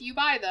that if you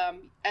buy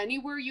them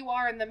anywhere you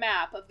are in the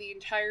map of the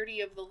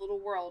entirety of the little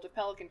world of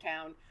Pelican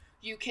Town,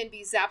 you can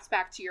be zapped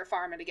back to your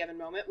farm at a given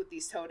moment with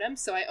these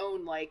totems. So I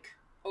own like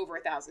over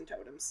 1,000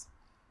 totems,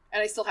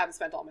 and I still haven't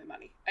spent all my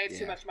money. I have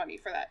too much money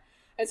for that.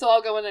 And so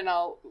I'll go in and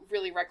I'll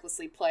really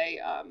recklessly play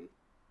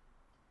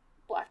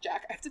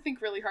blackjack. I have to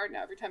think really hard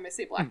now every time I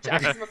say blackjack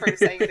because I'm afraid of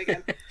saying it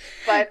again.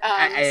 But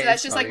so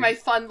that's just funny. Like my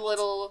fun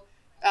little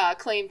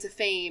claim to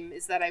fame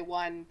is that I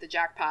won the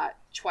jackpot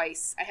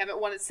twice. I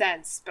haven't won it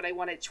since, but I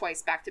won it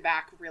twice back to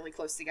back, really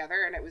close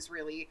together, and it was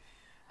really,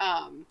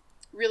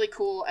 really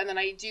cool. And then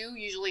I do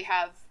usually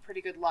have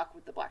pretty good luck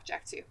with the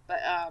blackjack too.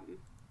 But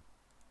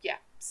yeah,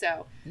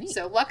 so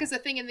luck is a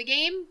thing in the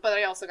game, but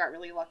I also got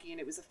really lucky,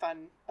 and it was a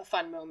fun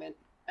moment.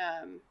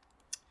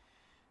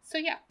 So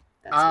yeah.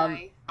 That's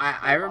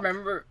I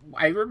remember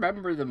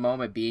the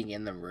moment being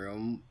in the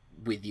room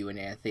with you and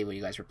Anthony when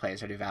you guys were playing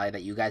Stardew Valley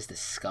that you guys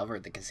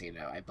discovered the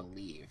casino, I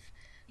believe.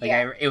 Like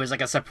Yeah. it was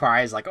like a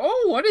surprise, like,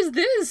 oh, what is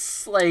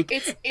this? Like,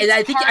 It's and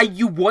I think hard-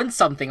 you won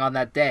something on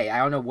that day. I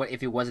don't know what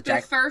if it was a The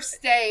jack.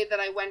 first day that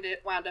I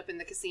wound up in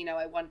the casino,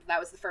 I won. That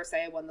was the first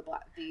day I won the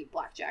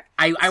blackjack.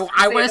 I Say want that to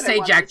I say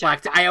won Jack the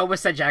Black. jackpot. I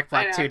almost said Jack I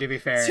Black know. too. To be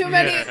fair, Too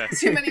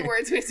many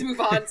words. We have to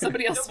move on.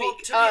 Somebody else Well,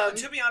 speak.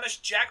 to be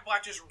honest, Jack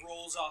Black just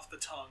rolls off the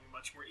tongue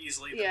much more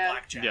easily than Yeah.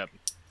 Blackjack. Yep.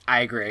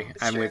 I agree.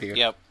 I'm Sure. with you.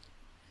 Yep.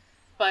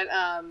 But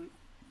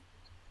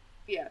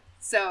yeah.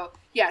 So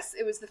yes,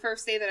 it was the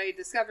first day that I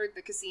discovered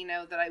the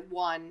casino that I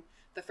won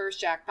the first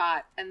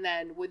jackpot, and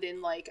then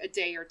within like a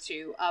day or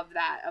two of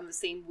that, on the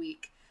same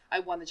week, I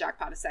won the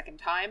jackpot a second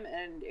time,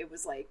 and it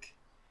was like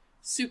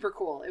super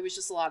cool. It was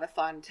just a lot of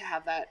fun to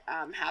have that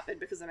happen,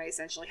 because then I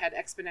essentially had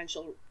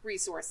exponential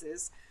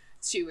resources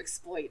to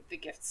exploit the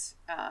gifts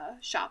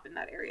shop in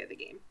that area of the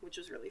game, which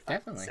was really fun.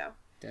 Definitely. So,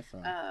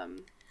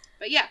 Definitely.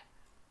 but yeah,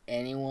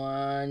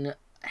 Anyone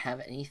have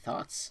any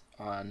thoughts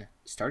on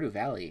Stardew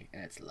Valley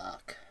and its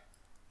luck?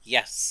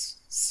 Yes.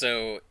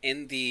 So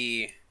in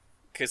the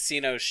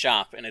casino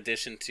shop, in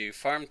addition to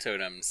farm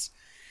totems,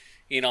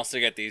 you can also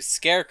get these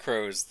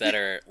scarecrows that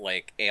are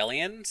like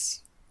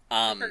aliens.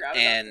 forgot about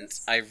And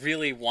this. I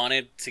really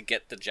wanted to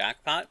get the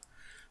jackpot,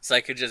 so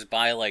I could just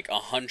buy like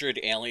 100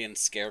 alien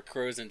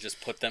scarecrows and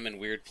just put them in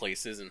weird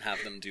places and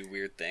have them do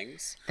weird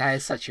things. That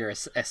is such your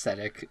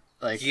aesthetic.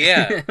 Like,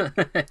 Yeah.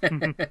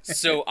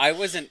 So I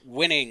wasn't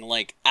winning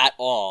like at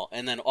all,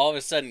 and then all of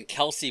a sudden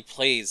Kelsey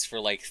plays for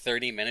like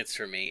 30 minutes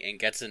for me and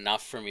gets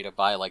enough for me to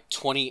buy like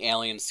 20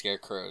 alien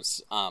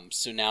scarecrows.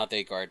 So now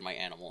they guard my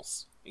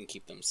animals and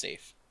keep them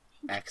safe.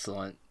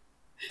 Excellent.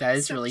 That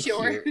is So really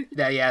pure. pure.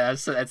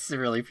 That's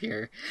really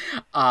pure.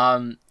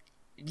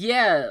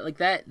 Yeah, like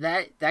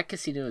that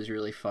casino is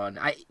really fun.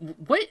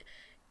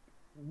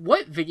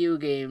 What video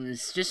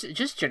games,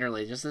 just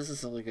generally, just this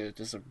is like a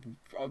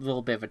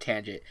little bit of a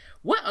tangent.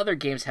 What other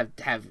games have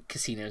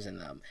casinos in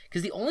them?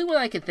 Because the only one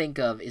I can think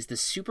of is the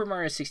Super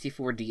Mario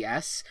 64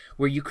 DS,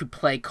 where you could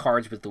play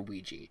cards with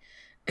Luigi.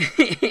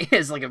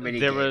 It's like a mini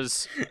game.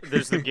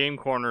 There's the game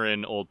corner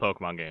in old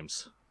Pokemon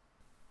games.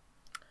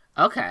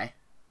 Okay,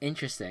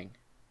 interesting.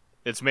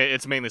 It's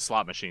mainly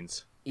slot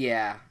machines.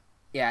 Yeah,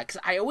 because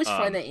I always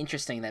find Um, that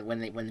interesting that when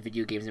the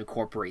video games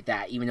incorporate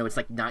that, even though it's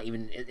like not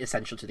even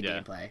essential to the Yeah.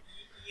 gameplay.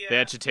 They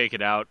had to take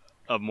it out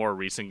of more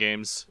recent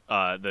games,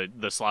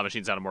 the slot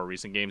machines out of more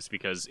recent games,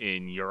 because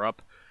in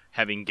Europe,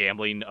 having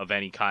gambling of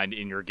any kind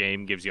in your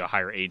game gives you a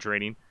higher age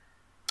rating.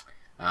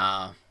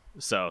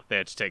 So they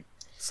had to take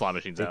slot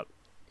machines out.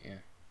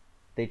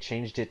 They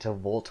changed it to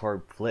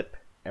Voltorb Flip,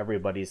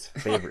 everybody's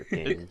favorite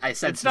game. I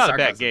said It's not a bad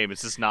sarcasm. game.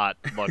 It's just not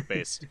luck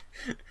based.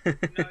 No,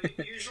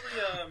 usually,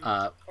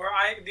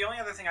 the only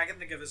other thing I can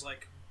think of is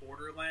like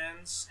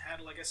Borderlands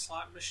had like a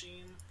slot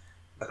machine,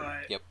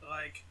 but Yep.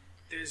 like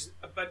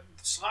but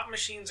slot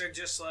machines are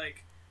just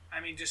like, I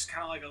mean, just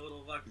kind of like a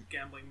little luck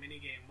gambling mini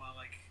game. While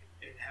like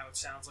how it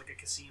sounds like a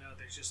casino,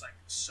 there's just like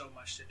so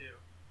much to do,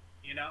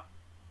 you know.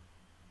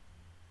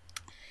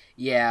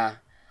 Yeah.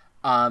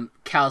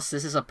 Kels,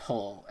 this is a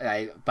poll,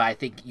 but I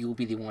think you'll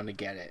be the one to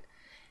get it.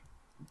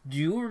 Do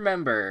you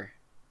remember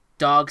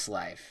Dog's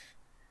Life?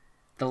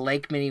 The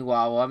Lake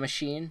Minnewawa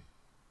machine?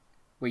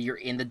 Where you're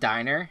in the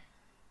diner?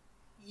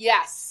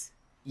 yes.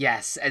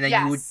 Yes, and then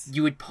Yes.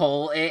 you would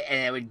pull it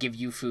and it would give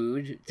you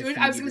food.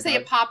 I was going to say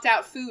it popped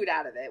out food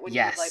out of it when you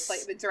would Yes.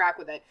 like interact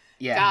with it.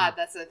 Yeah. God,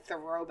 that's a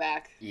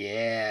throwback.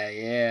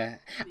 Yeah.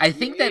 I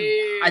think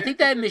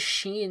that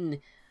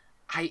machine,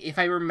 if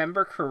I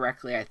remember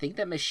correctly, I think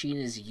that machine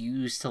is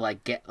used to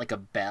like get like a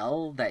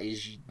bell that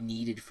is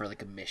needed for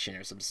like a mission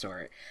or some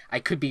sort. I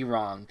could be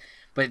wrong,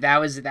 but that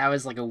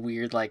was like a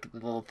weird like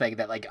little thing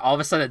that like all of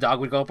a sudden a dog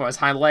would go up on his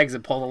hind legs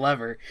and pull the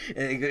lever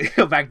and it'd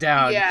go back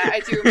down. Yeah, I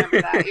do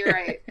remember that. You're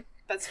right.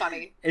 That's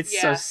funny. It's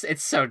yeah.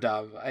 it's so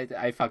dumb.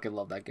 I fucking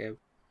love that game.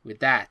 With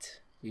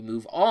that, we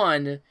move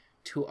on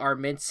to our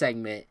mid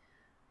segment.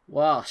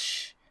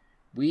 Walsh,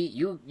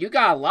 you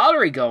got a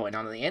lottery going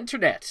on the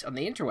internet, on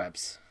the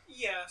interwebs.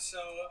 Yeah, so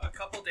a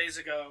couple days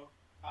ago,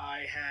 I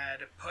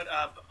had put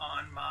up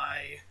on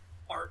my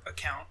art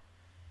account,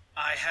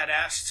 I had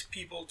asked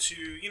people to,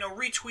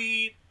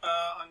 retweet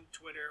on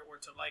Twitter or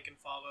to like and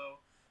follow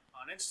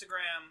on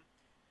Instagram.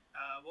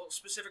 Well,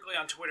 specifically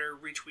on Twitter,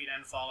 retweet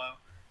and follow,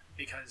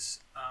 because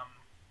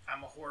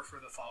I'm a whore for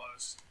the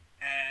follows.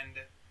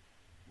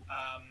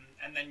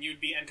 And then you'd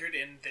be entered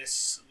in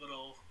this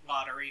little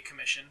lottery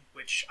commission,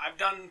 which I've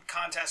done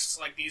contests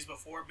like these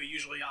before, but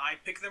usually I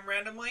pick them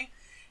randomly.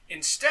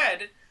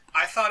 Instead,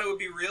 I thought it would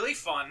be really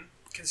fun,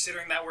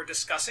 considering that we're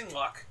discussing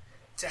luck,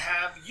 to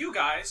have you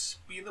guys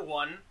be the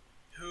one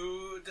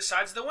who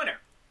decides the winner.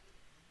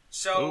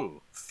 So,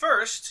 Ooh.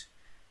 First,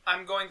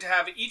 I'm going to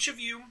have each of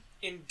you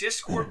in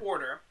Discord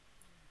order.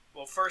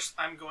 Well, first,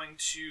 I'm going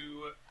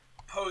to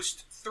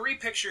post 3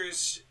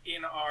 pictures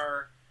in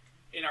our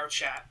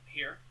chat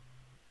here.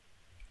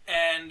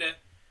 And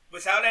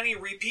without any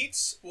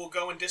repeats, we'll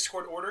go in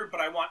Discord order, but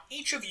I want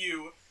each of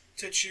you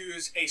to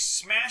choose a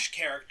Smash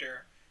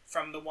character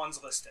from the ones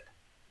listed.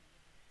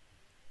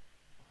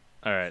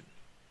 All right.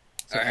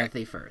 So All right.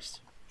 Anthony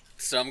first.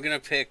 So I'm gonna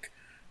pick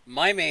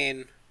My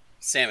main,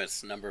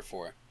 Samus, number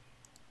 4.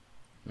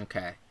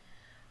 Okay.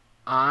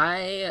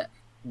 I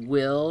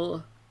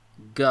will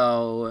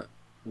go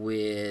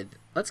with...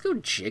 Let's go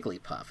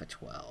Jigglypuff at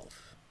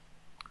 12.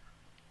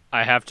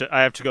 I have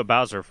to go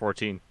Bowser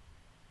 14.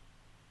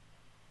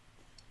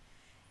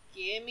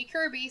 Give me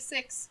Kirby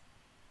 6.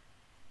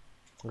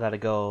 I gotta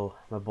go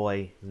my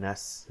boy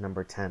Ness,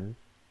 number 10.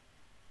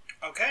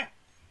 Okay.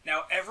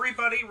 Now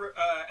everybody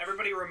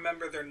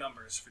remember their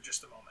numbers for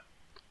just a moment.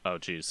 Oh,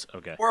 jeez.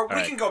 Okay. Or All we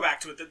right. can go back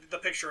to it. The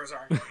pictures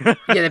aren't.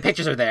 Yeah, the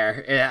pictures are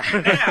there. Yeah.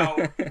 Now,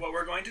 what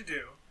we're going to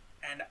do,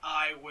 and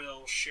I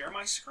will share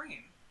my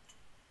screen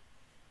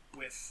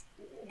with,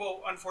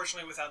 well,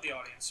 unfortunately without the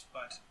audience,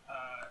 but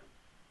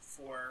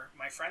for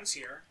my friends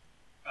here,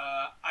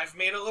 I've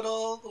made a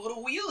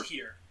little wheel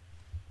here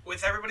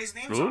with everybody's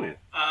names on it.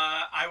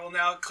 I will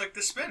now click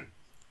the spin.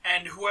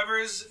 And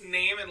whoever's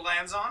name it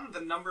lands on,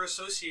 the number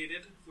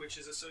associated, which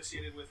is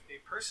associated with a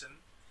person,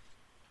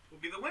 will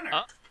be the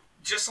winner.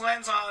 Just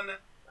lands on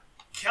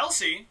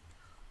Kelsey.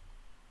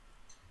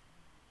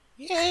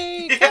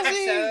 Yay,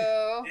 Kelsey!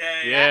 So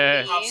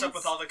Yeah. Pops up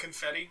with all the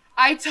confetti.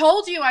 I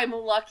told you I'm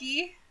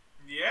lucky.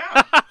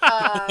 Yeah.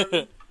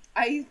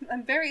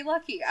 I'm very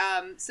lucky.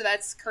 So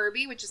that's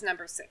Kirby, which is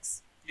number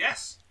 6.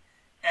 Yes.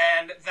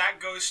 And that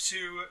goes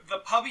to the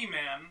Puppy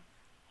Man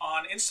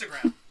on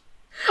Instagram.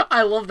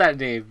 I love that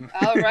name.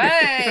 All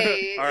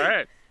right. All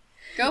right.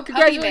 Go Puppy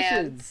Man.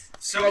 Congratulations.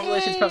 So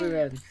Congratulations, Puppy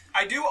Man.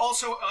 I do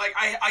also, like,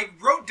 I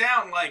wrote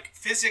down, like,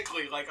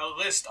 physically, like, a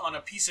list on a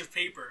piece of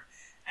paper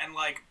and,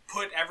 like,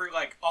 put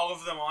all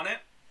of them on it.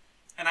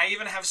 And I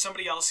even have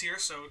somebody else here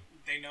so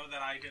they know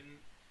that I didn't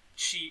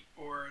cheat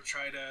or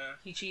try to...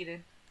 He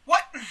cheated.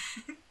 What?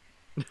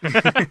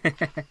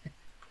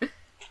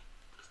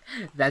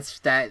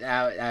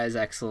 That is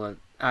excellent.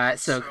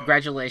 So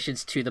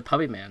congratulations to the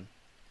Puppy Man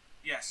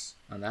Yes.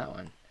 on that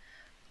one.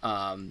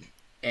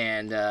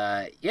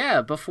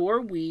 Yeah,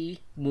 before we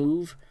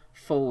move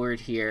forward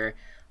here,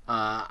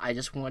 I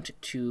just want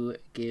to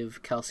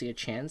give Kelsey a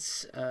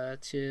chance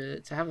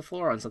to have the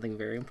floor on something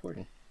very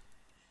important.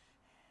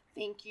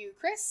 Thank you,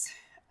 Chris.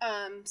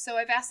 So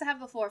I've asked to have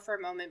the floor for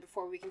a moment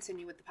before we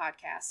continue with the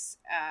podcast.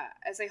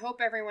 As I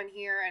hope everyone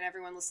here and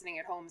everyone listening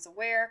at home is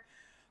aware,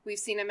 we've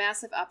seen a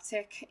massive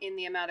uptick in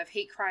the amount of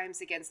hate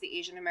crimes against the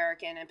Asian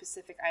American and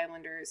Pacific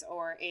Islanders,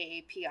 or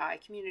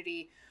AAPI,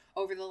 community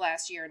over the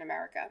last year in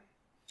America.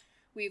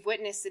 We've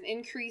witnessed an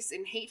increase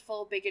in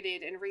hateful,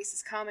 bigoted, and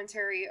racist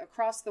commentary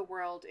across the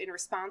world in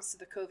response to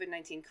the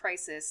COVID-19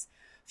 crisis,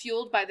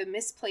 fueled by the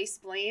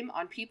misplaced blame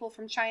on people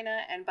from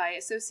China and by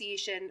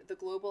association, the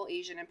global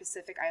Asian and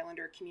Pacific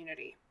Islander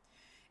community.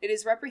 It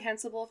is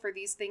reprehensible for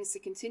these things to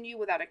continue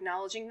without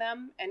acknowledging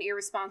them, and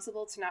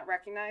irresponsible to not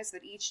recognize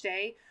that each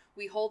day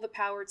we hold the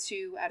power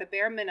to, at a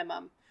bare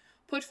minimum,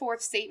 put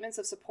forth statements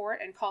of support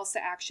and calls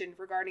to action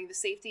regarding the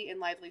safety and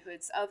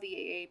livelihoods of the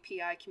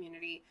AAPI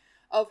community,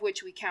 of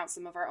which we count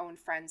some of our own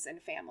friends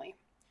and family.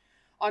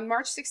 On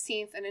March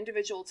 16th, an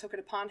individual took it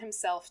upon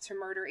himself to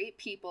murder 8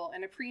 people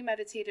in a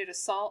premeditated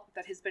assault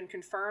that has been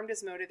confirmed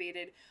as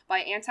motivated by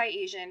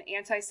anti-Asian,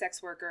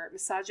 anti-sex worker,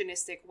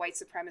 misogynistic, white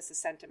supremacist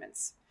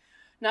sentiments.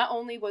 Not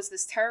only was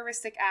this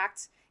terroristic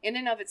act in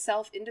and of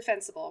itself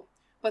indefensible,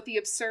 but the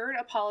absurd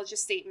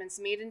apologist statements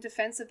made in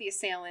defense of the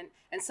assailant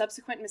and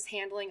subsequent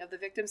mishandling of the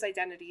victims'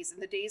 identities in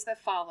the days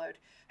that followed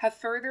have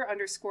further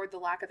underscored the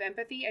lack of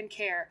empathy and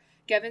care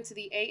given to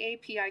the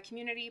AAPI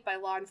community by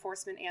law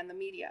enforcement and the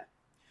media.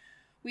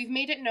 We've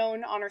made it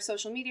known on our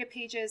social media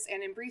pages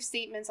and in brief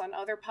statements on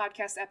other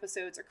podcast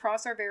episodes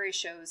across our various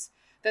shows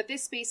that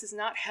this space is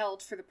not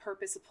held for the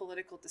purpose of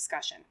political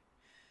discussion.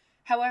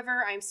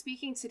 However, I'm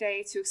speaking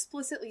today to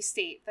explicitly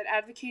state that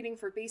advocating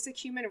for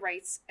basic human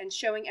rights and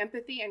showing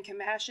empathy and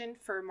compassion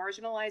for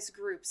marginalized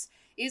groups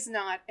is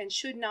not and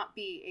should not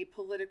be a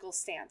political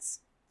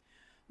stance.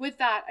 With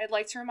that, I'd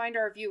like to remind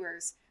our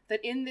viewers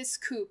that in this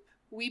coup,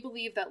 we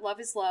believe that love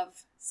is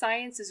love,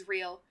 science is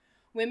real,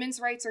 women's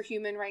rights are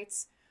human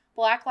rights,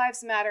 Black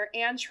lives matter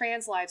and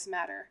trans lives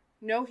matter.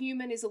 No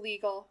human is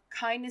illegal,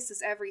 kindness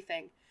is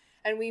everything,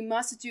 and we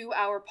must do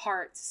our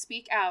part to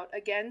speak out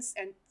against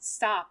and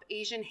stop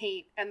Asian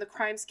hate and the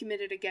crimes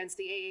committed against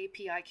the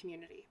AAPI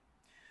community.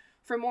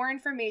 For more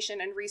information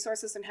and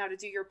resources on how to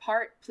do your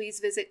part, please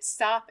visit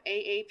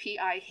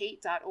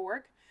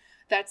stopaapihate.org.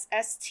 That's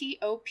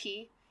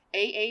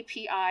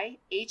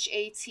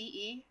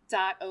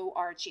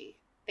stopaapihate.org.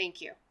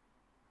 Thank you.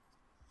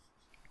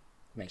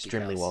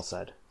 Extremely well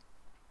said.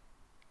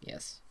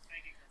 Yes.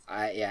 Thank you.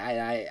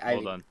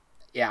 Well done.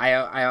 Yeah,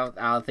 I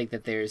don't think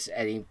that there's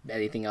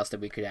anything else that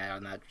we could add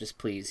on that. Just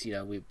please,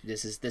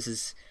 this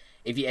is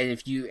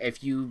if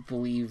you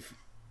believe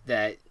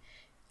that,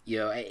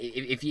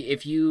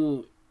 if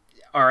you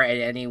are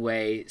in any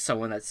way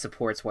someone that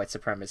supports white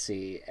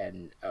supremacy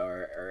and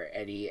or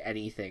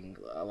anything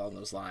along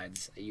those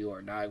lines, you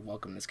are not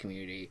welcome in this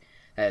community.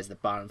 That is the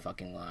bottom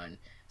fucking line.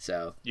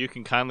 So You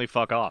can kindly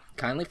fuck off.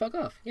 kindly fuck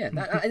off. Yeah,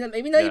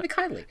 maybe not Yeah. even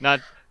kindly.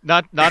 Not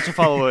to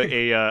follow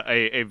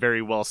a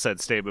very well said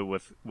statement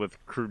with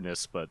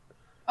crudeness, but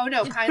Oh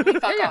no, kindly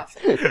fuck off.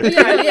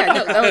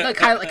 No,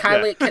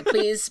 kindly,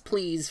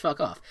 please fuck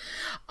off.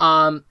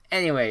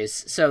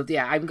 Anyways, so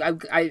yeah,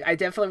 I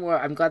definitely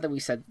I'm glad that we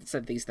said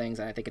these things,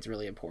 and I think it's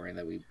really important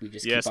that we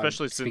just keep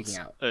especially on speaking since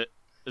out.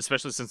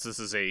 Especially since this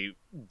is a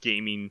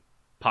gaming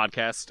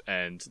podcast,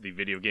 and the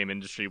video game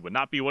industry would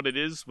not be what it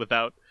is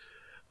without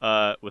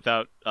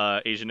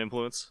Asian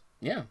influence.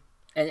 Yeah.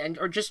 And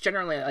or just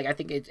generally, like, I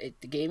think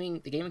the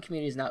gaming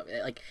community is not,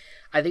 like,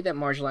 I think that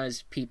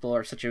marginalized people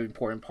are such an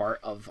important part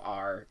of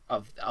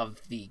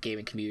the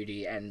gaming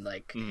community, and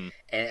like, and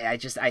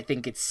I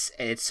think it's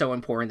so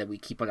important that we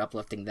keep on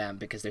uplifting them,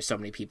 because there's so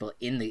many people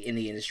in the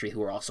industry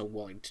who are also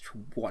willing to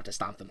want to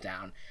stomp them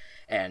down,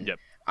 and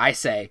I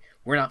say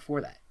we're not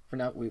for that.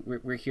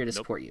 We're here to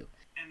support you.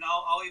 And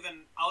I'll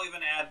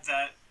even add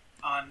that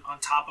on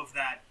top of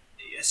that,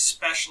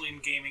 especially in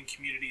gaming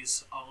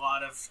communities, a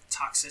lot of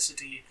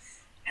toxicity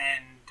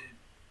and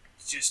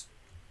just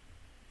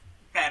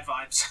bad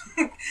vibes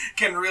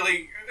can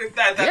really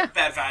bad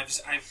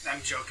vibes.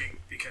 I'm joking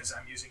because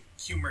I'm using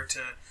humor to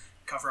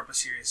cover up a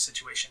serious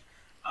situation.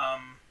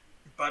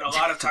 But a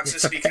lot of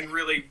toxicity can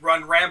really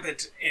run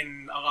rampant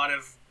in a lot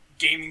of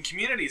gaming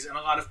communities, and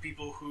a lot of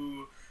people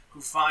who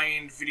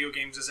find video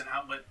games as an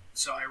outlet.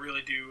 So I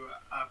really do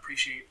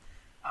appreciate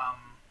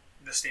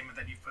the statement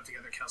that you've put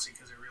together, Kelsey,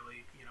 because it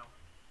really,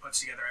 puts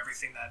together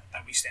everything that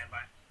we stand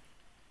by.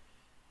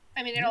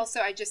 I mean, and also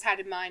I just had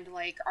in mind,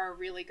 like, our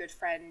really good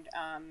friend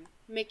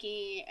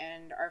Mickey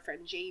and our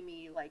friend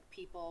Jamie, like,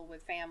 people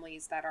with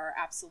families that are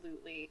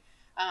absolutely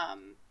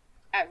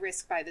at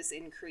risk by this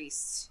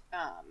increased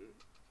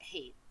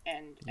hate,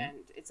 and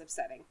it's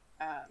upsetting,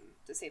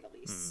 to say the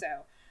least.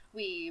 So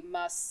we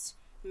must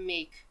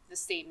make the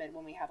statement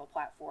when we have a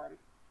platform,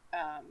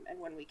 and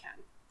when we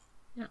can.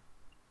 Yeah.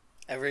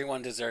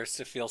 Everyone deserves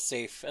to feel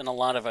safe, and a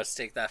lot of us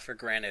take that for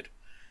granted.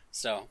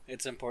 So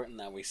it's important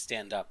that we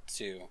stand up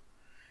to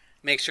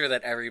make sure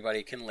that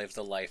everybody can live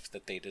the life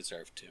that they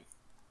deserve to.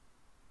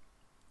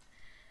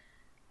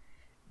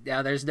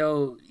 Now, there's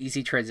no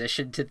easy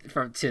transition to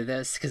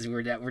this, because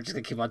we're just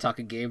gonna keep on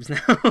talking games now.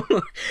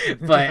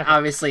 But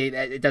obviously,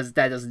 that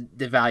doesn't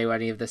devalue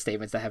any of the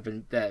statements that have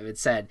been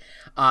said.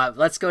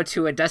 Let's go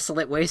to a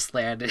desolate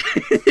wasteland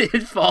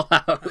in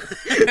Fallout.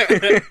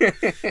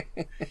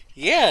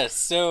 Yeah,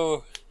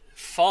 so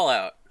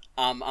Fallout.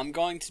 I'm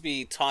going to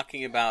be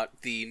talking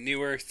about the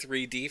newer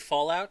 3D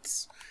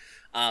Fallouts.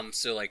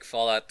 So like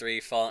Fallout 3,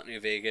 Fallout New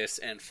Vegas,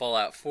 and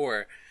Fallout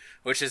 4,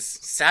 which is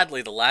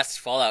sadly the last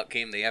Fallout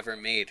game they ever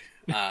made,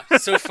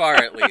 so far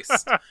at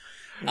least.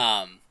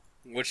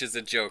 Which is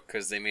a joke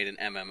because they made an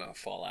MMO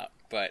Fallout.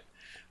 But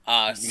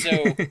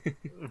so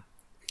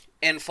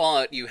in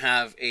Fallout you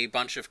have a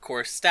bunch of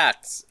core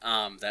stats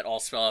that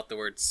all spell out the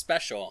word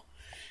special,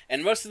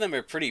 and most of them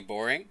are pretty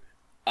boring.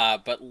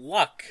 But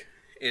luck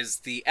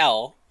is the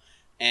L,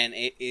 and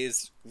it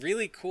is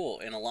really cool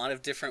in a lot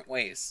of different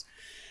ways.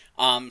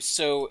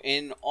 So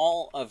in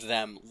all of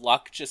them,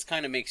 luck just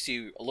kind of makes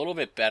you a little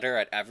bit better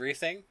at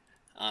everything.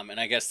 And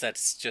I guess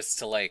that's just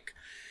to, like,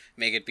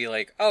 make it be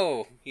like,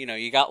 oh,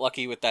 you got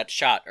lucky with that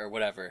shot or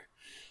whatever.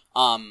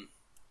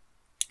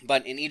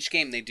 But in each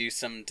game, they do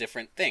some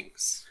different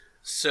things.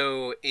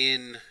 So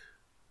in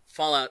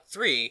Fallout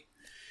 3,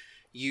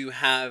 you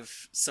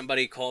have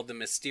somebody called the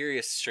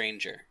Mysterious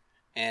Stranger.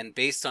 And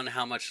based on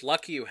how much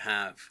luck you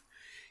have,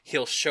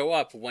 he'll show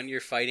up when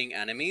you're fighting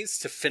enemies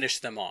to finish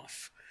them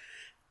off.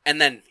 And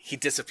then he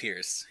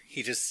disappears.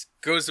 He just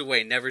goes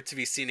away, never to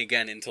be seen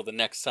again until the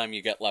next time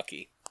you get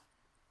lucky.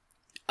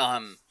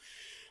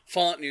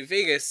 Fallout New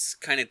Vegas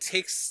kind of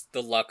takes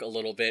the luck a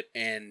little bit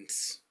and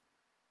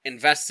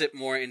invests it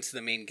more into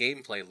the main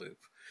gameplay loop.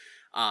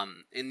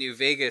 In New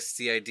Vegas,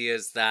 the idea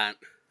is that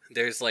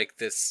there's like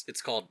this,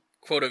 it's called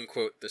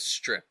quote-unquote the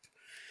Strip.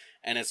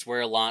 And it's where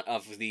a lot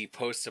of the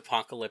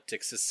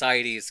post-apocalyptic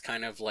societies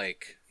kind of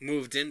like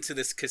moved into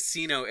this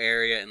casino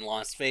area in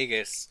Las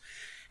Vegas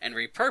and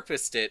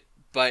repurposed it,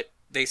 but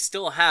they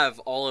still have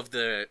all of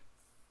the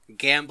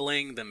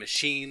gambling, the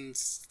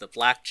machines, the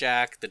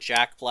blackjack, the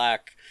Jack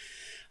Black.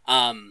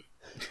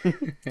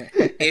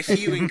 If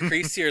you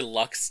increase your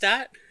luck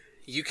stat,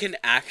 you can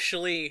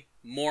actually,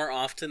 more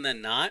often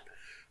than not,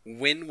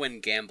 win when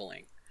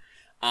gambling.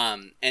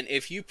 And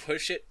if you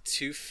push it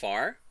too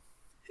far,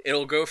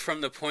 it'll go from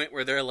the point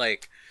where they're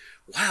like,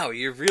 wow,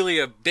 you're really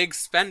a big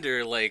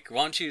spender, like,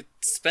 why don't you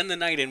spend the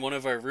night in one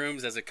of our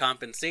rooms as a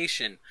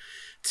compensation,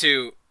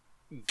 to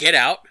get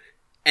out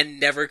and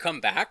never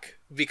come back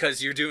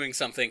because you're doing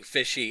something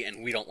fishy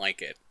and we don't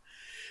like it.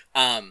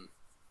 And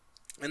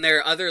there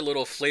are other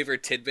little flavor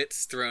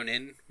tidbits thrown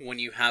in when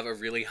you have a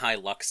really high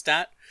luck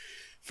stat.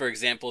 For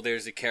example,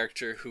 there's a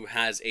character who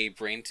has a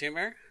brain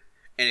tumor,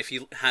 and if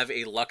you have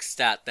a luck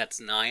stat that's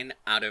 9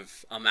 out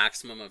of a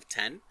maximum of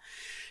 10,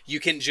 you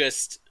can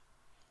just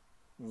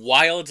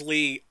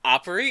wildly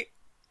operate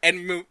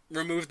and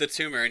remove the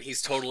tumor, and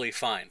he's totally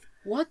fine.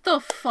 What the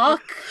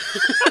fuck?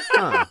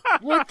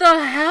 What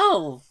the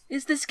hell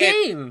is this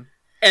game?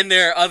 And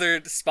there are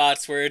other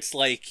spots where it's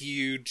like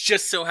you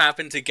just so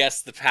happen to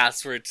guess the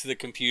password to the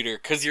computer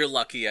because you're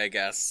lucky, I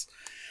guess.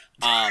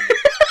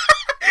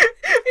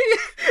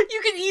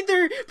 You can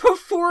either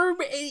perform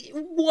a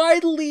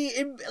widely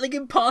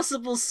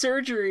impossible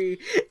surgery,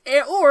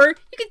 or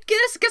you can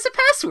guess a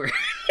password.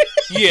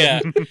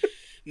 Yeah.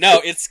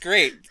 No, it's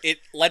great. It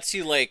lets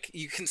you,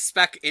 you can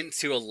spec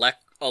into a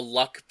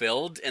luck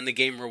build, and the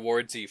game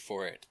rewards you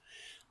for it.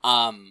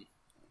 And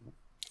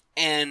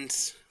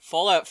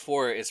Fallout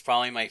 4 is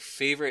probably my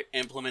favorite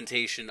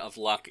implementation of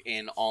luck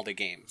in all the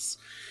games.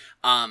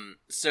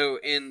 So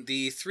in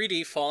the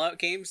 3D Fallout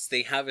games,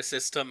 they have a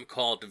system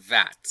called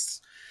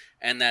VATS,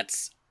 and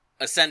that's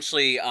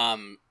essentially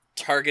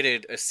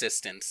targeted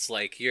assistance.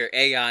 Like, your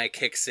AI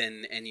kicks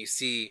in, and you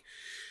see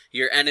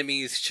your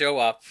enemies show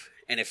up,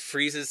 and it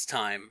freezes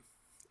time,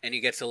 and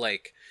you get to,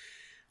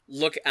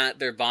 look at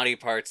their body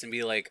parts and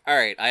be like,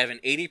 alright, I have an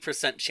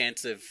 80%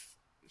 chance of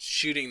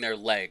shooting their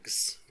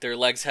legs. Their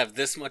legs have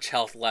this much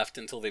health left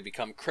until they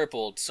become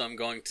crippled, so I'm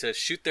going to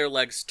shoot their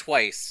legs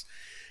twice,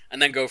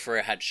 and then go for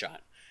a headshot.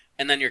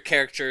 And then your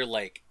character,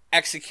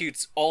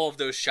 executes all of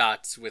those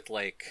shots with,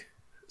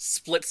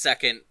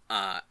 split-second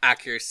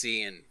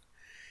accuracy, and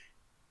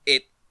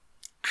it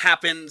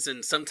happens,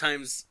 and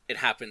sometimes it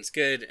happens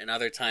good, and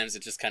other times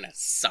it just kind of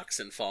sucks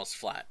and falls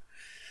flat.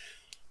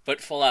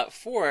 But Fallout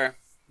 4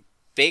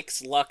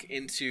 bakes luck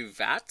into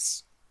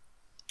VATS,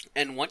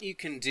 and what you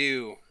can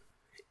do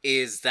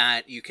is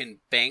that you can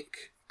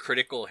bank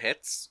critical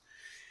hits.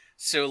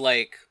 So,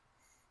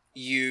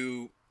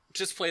 you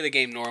just play the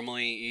game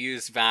normally, you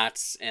use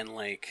VATS, and,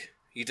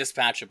 you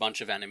dispatch a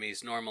bunch of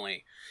enemies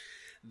normally.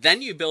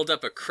 Then you build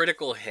up a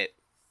critical hit,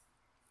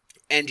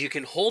 and you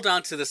can hold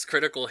on to this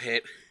critical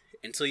hit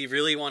until you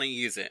really want to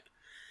use it.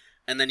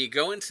 And then you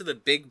go into the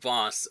big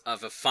boss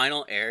of a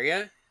final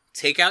area,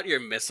 take out your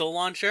missile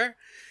launcher,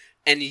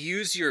 and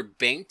use your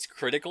banked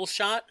critical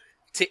shot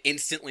to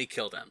instantly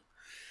kill them.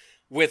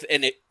 With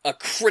a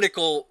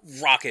critical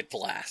rocket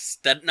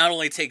blast that not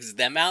only takes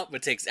them out,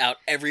 but takes out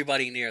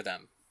everybody near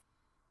them.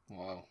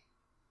 Wow.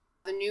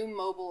 The new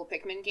mobile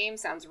Pikmin game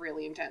sounds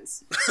really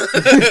intense.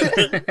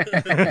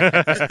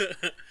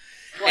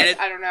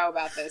 I don't know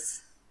about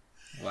this.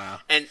 Wow.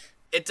 And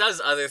it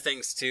does other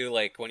things too,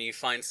 when you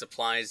find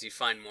supplies, you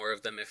find more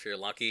of them if you're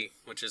lucky,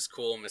 which is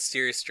cool.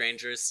 Mysterious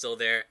Stranger is still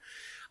there.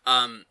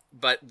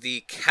 But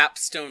the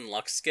capstone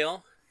luck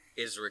skill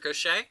is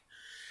Ricochet.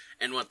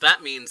 And what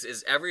that means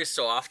is every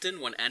so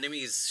often when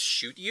enemies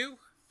shoot you,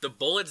 the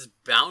bullets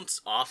bounce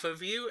off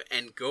of you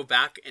and go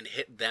back and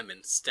hit them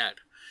instead.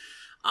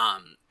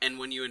 And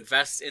when you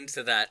invest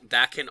into that,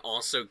 that can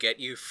also get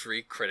you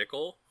free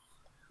critical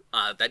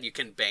that you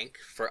can bank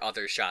for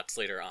other shots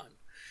later on.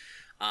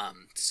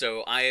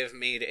 So I have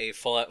made a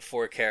Fallout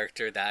 4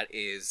 character that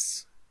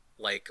is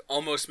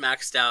almost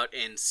maxed out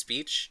in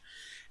speech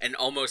and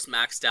almost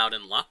maxed out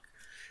in luck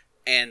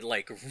and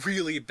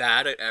really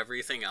bad at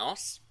everything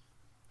else.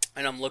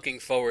 And I'm looking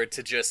forward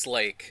to just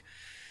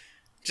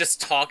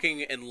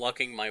talking and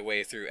lucking my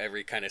way through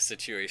every kind of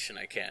situation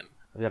I can.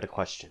 I've got a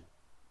question.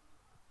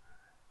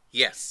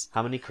 Yes.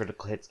 How many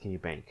critical hits can you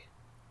bank?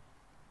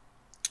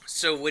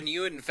 So when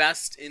you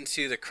invest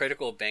into the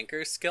critical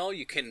banker skill,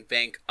 you can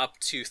bank up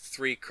to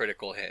 3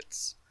 critical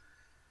hits.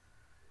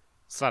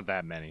 It's not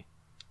that many.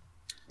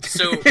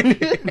 So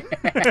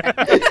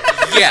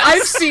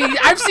yes.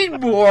 I've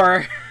seen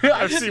more.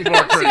 I've seen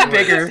more critical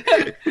bigger.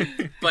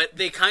 But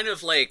they kind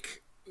of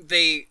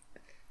they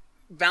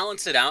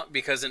balance it out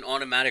because an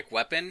automatic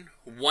weapon,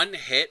 one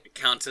hit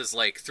counts as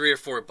 3 or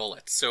 4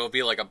 bullets. So it'll be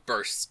a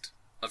burst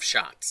of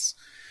shots.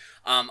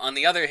 On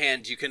the other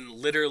hand, you can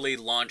literally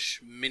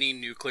launch mini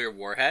nuclear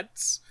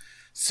warheads.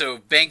 So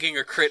banking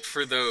a crit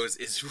for those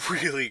is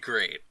really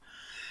great.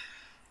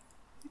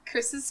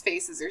 Chris's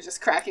faces are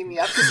just cracking me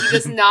up because he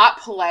does not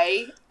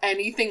play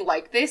anything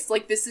like this.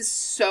 This is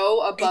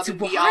so above and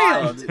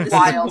beyond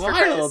wild for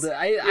Chris.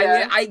 I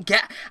mean,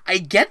 I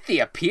get the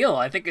appeal.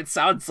 I think it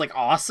sounds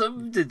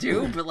awesome to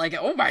do, but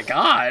oh my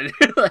god,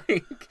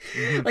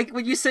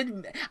 when you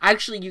said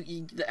actually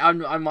you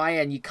on my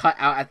end you cut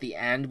out at the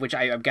end, which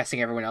I'm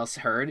guessing everyone else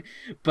heard,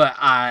 but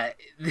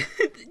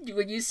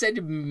when you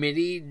said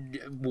mini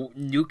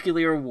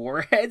nuclear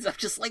warheads, I'm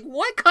just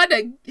what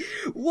in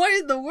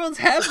the world's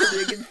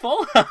happening in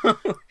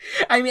Fallout?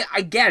 I mean,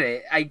 I get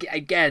it.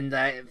 Again,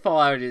 that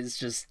Fallout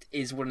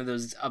is one of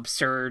those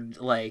absurd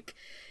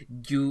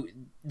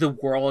the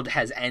world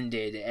has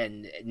ended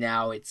and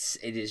now it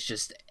is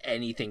just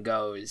anything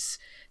goes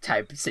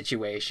type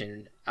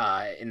situation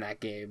in that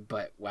game.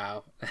 But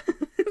wow,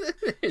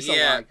 there's a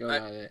lot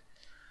going on in it.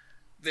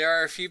 There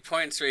are a few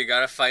points where you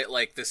gotta fight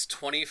this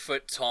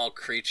 20-foot tall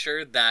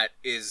creature that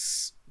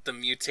is the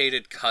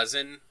mutated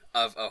cousin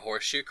of a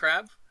horseshoe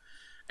crab,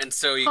 and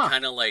so you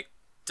kind of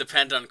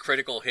depend on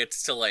critical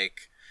hits to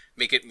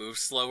make it move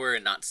slower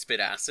and not spit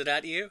acid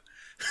at you.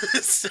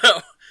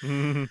 So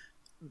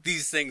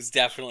these things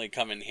definitely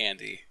come in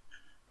handy.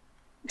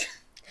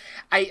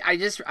 I'm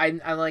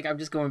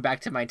just going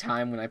back to my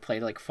time when I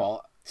played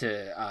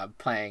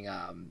playing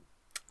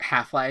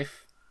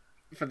Half-Life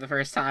for the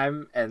first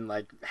time and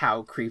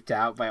how creeped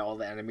out by all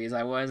the enemies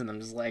I was, and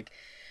I'm just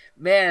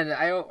man,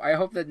 I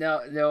hope that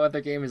no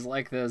other game is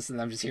like this,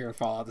 and I'm just hearing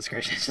Fallout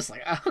description. It's just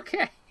like, oh,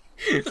 okay.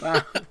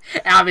 Well,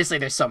 obviously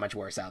there's so much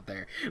worse out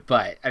there,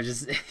 but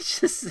it's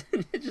just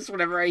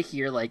whenever I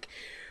hear like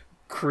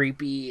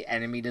creepy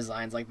enemy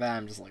designs like that,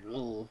 I'm just like,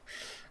 oh.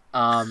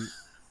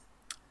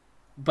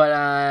 But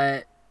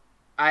I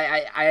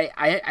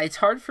it's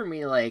hard for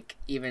me to like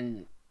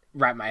even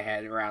wrap my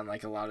head around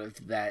like a lot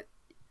of that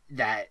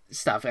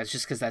stuff. That's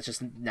just because that's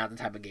just not the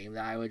type of game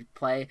that I would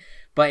play.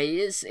 But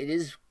it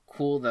is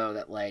cool though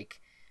that like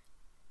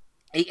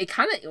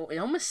it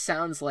almost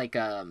sounds like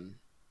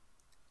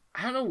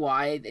I don't know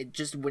why, it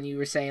just when you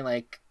were saying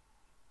like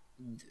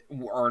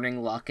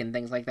earning luck and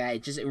things like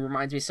that, it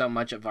reminds me so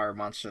much of our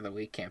Monster of the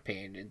Week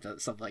campaign and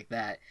stuff like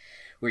that,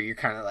 where you're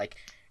kind of like,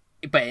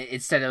 but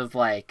instead of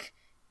like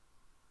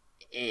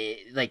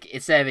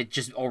instead of it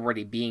just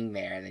already being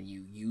there and then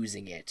you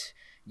using it,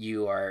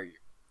 you are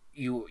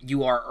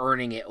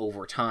earning it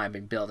over time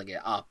and building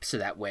it up, so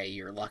that way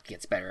your luck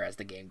gets better as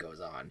the game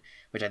goes on,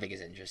 which I think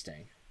is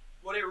interesting.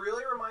 What it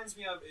really reminds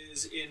me of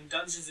is in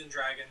Dungeons and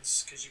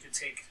Dragons, because you could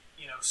take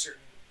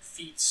certain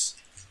feats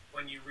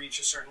when you reach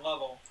a certain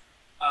level.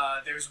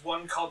 There's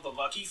one called the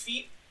Lucky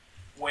Feat,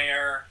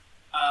 where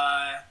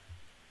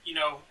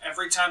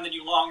every time that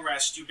you long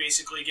rest, you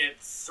basically get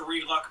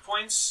 3 luck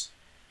points,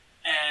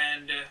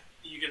 and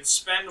you can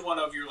spend one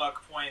of your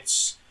luck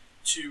points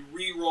to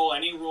re-roll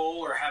any roll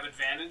or have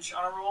advantage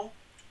on a roll.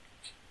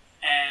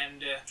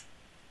 And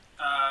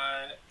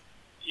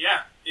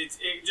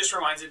it just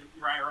reminds me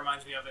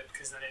of it,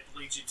 because then it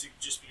leads you to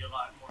just be a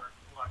lot more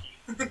lucky.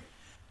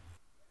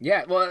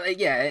 Yeah, well,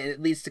 yeah,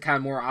 it leads to kind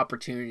of more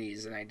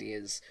opportunities and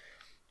ideas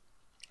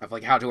of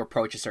like how to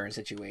approach a certain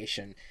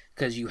situation,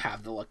 because you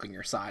have the luck on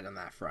your side on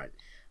that front.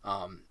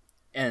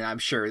 And I'm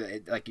sure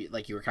that like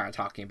you were kind of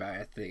talking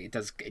about,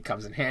 it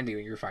comes in handy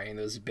when you're fighting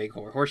those big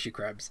horseshoe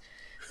crabs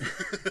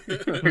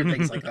or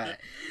things like that.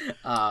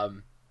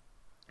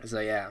 So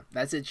yeah,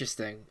 that's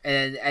interesting,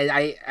 and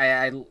I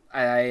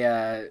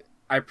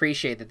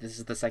appreciate that this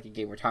is the second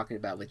game we're talking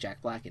about with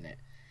Jack Black in it.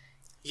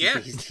 Yeah,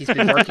 he's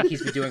been working.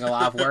 He's been doing a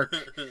lot of work.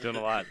 Doing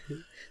a lot.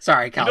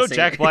 Sorry, Kelsey.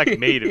 Jack Black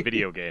made a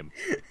video game.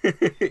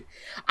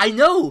 I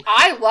know.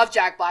 I love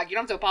Jack Black. You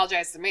don't have to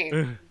apologize to me.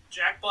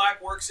 Jack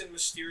Black works in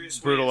mysterious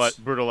Brutal ways.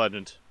 Brutal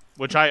Legend,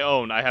 which I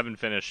own. I haven't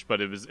finished,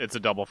 but it's a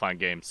Double Fine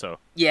game. So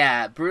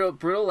yeah,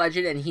 Brutal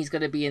Legend, and he's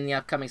going to be in the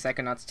upcoming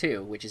Psychonauts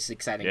 2, which is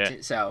exciting. Yeah.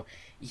 Too. So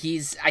he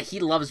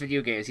loves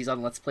video games. He's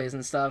on Let's Plays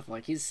and stuff.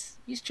 Like he's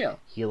chill.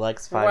 He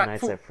likes Five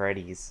Nights at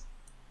Freddy's.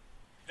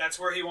 That's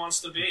where he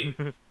wants to be.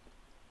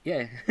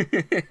 Yeah.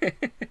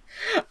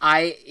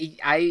 I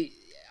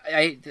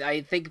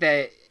think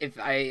that if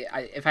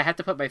I have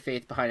to put my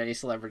faith behind any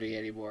celebrity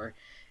anymore,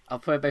 I'll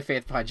put my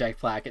faith behind Jack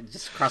Black and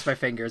just cross my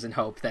fingers and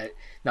hope that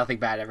nothing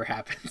bad ever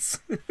happens.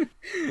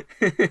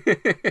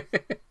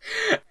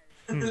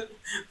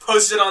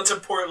 Post it onto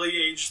poorly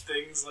aged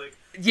things like.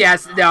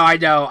 Yes, no, I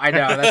know.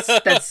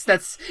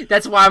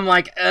 That's why I'm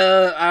like,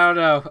 I don't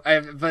know,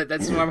 but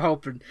that's what I'm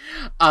hoping.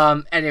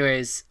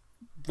 Anyways,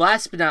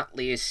 last but not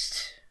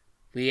least,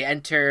 we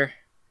enter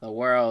the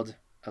world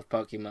of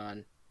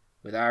Pokemon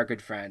with our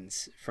good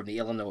friends from the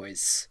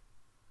Illinois.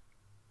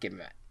 Give me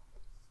that.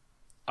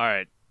 all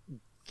right,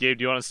 Gabe,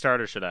 do you want to start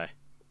or should I?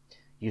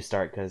 You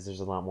start, because there's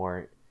a lot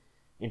more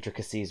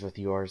intricacies with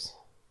yours.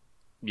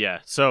 Yeah,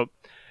 so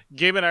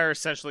Gabe and I are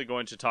essentially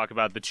going to talk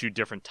about the 2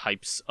 different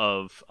types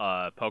of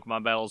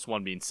Pokemon battles,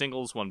 one being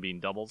singles, one being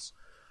doubles.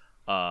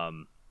 Were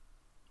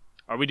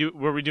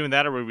we doing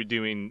that, or were we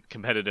doing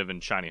competitive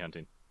and shiny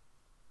hunting?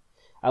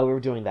 We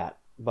were doing that,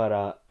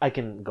 but I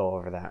can go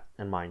over that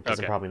in mine, because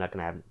Okay. I'm probably not going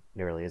to have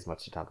nearly as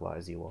much to talk about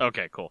as you will.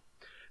 Okay, cool.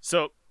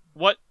 So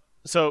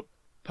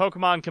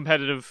Pokemon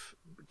competitive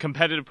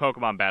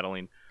Pokemon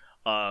battling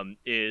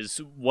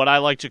is what I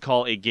like to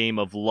call a game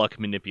of luck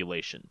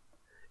manipulation.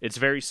 It's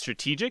very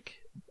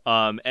strategic,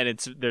 and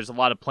there's a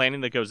lot of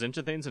planning that goes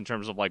into things in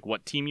terms of like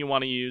what team you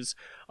want to use,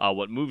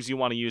 what moves you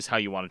want to use, how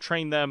you want to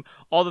train them,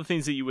 all the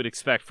things that you would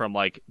expect from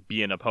like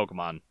being a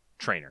Pokemon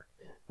trainer,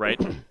 right?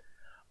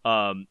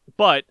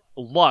 But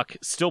luck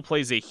still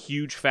plays a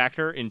huge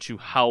factor into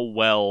how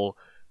well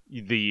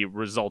the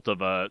result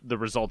of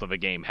a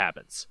game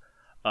happens.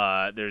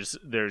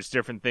 There's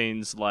different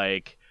things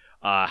like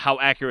how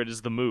accurate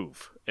is the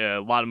move. A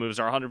lot of moves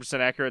are 100%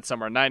 accurate,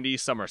 some are 90,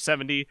 some are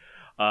 70.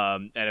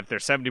 And if they're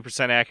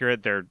 70%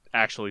 accurate, they're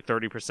actually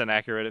 30%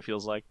 accurate, it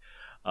feels like.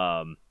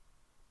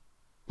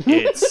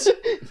 It's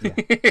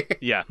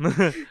yeah.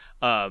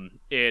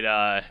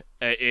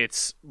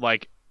 It's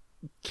like,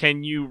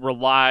 can you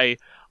rely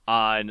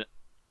on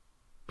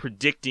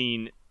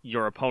predicting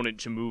your opponent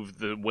to move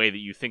the way that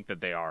you think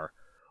that they are,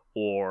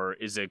 or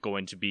is it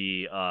going to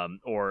be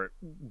or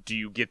do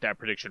you get that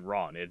prediction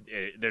wrong?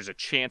 There's a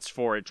chance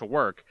for it to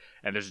work,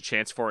 and there's a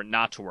chance for it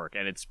not to work,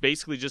 and it's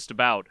basically just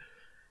about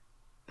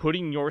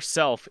putting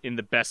yourself in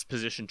the best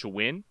position to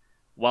win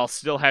while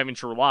still having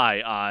to rely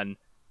on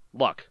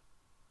luck.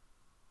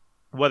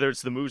 Whether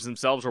it's the moves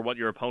themselves or what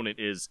your opponent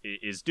is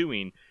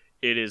doing,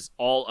 it is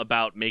all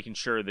about making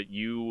sure that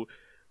you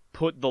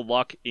put the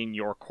luck in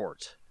your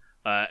court.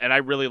 And I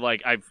really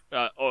like.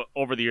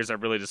 Over the years,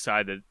 I've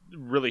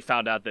really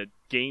found out that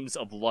games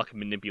of luck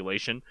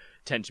manipulation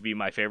tend to be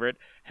my favorite.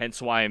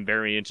 Hence why I'm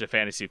very into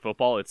fantasy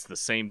football. It's the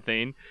same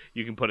thing.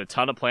 You can put a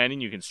ton of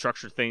planning. You can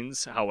structure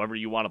things however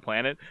you want to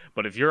plan it.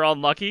 But if you're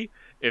unlucky,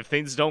 if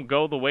things don't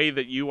go the way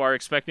that you are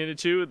expecting it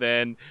to,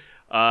 then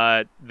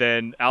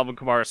Alvin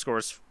Kamara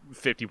scores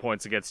 50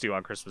 points against you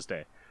on Christmas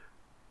Day.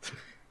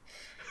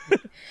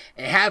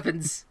 It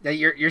happens. That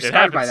you're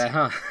scarred by that,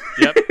 huh?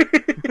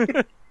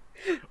 Yep.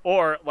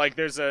 Or like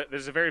there's a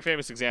very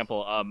famous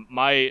example.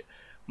 My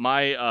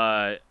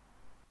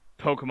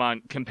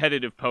Pokemon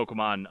competitive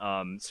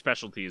Pokemon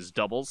specialty is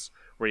doubles,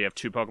 where you have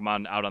two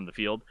Pokemon out on the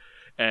field.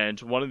 And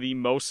one of the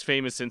most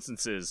famous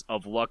instances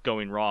of luck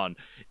going wrong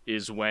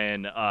is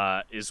when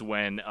a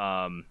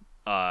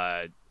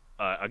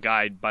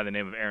guy by the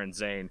name of Aaron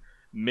Zane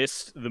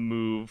missed the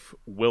move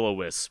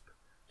Will-O-Wisp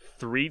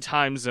 3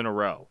 times in a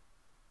row.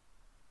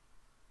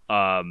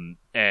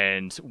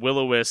 And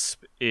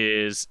Will-O-Wisp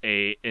is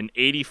an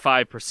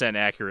 85%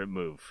 accurate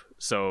move.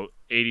 So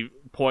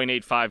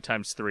 0.85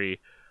 times 3.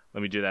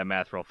 Let me do that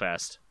math real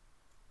fast.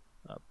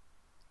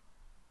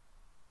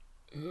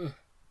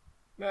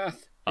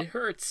 Math. It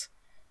hurts.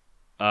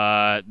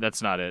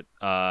 That's not it.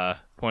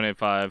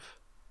 0.85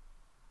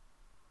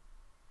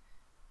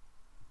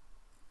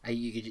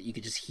 you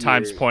could just hear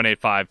times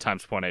 0.85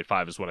 times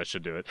 0.85 is what I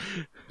should do it.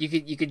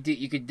 You could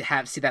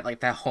see that like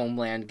that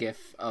Homeland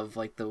gif of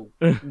like the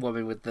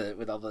woman with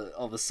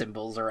all the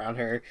symbols around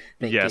her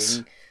thinking.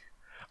 Yes.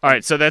 All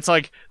right, so that's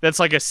like a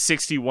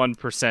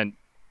 61%.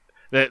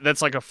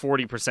 That's like a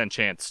 40%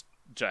 chance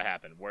to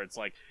happen. Where it's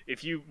like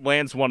if you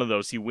lands one of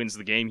those, he wins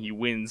the game. He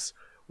wins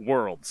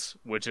Worlds,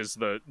 which is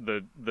the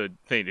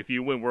thing. If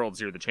you win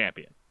Worlds, you're the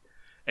champion.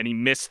 And he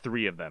missed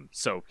 3 of them,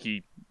 so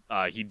he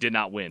did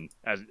not win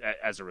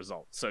as a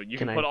result. So you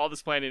can put all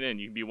this planning in.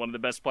 You can be one of the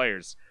best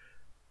players.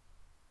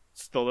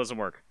 Still doesn't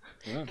work.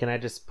 Yeah. Can I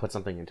just put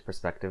something into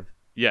perspective?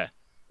 Yeah.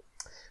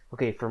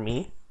 Okay, for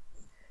me,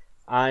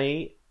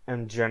 I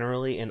am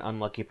generally an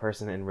unlucky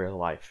person in real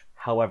life.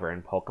 However,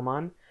 in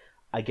Pokemon,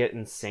 I get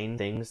insane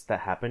things that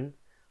happen.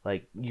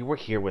 Like, you were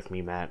here with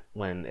me, Matt,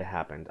 when it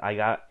happened. I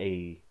got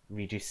a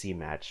VGC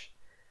match.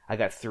 I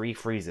got 3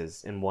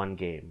 freezes in one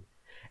game.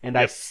 And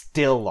I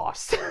still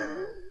lost.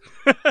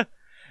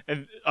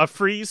 And a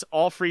freeze,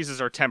 all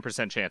freezes are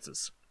 10%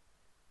 chances.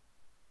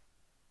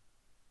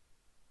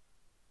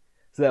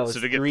 So that was so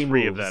to get 3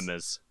 3 moves of them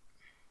is...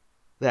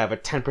 They have a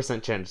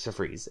 10% chance to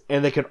freeze.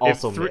 And they could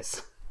also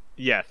miss.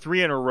 Yeah,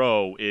 3 in a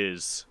row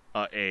is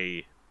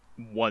a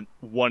 1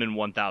 in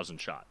 1,000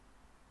 shot.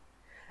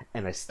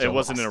 And I still It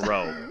wasn't lost. in a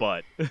row,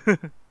 but...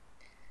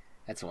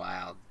 That's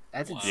wild.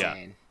 That's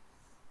insane.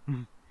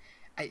 Yeah.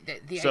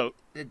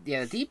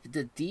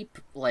 The deep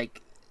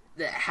like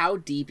how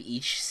deep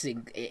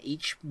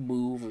each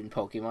move in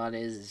Pokemon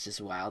is just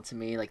wild to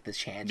me. Like the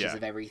chances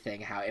of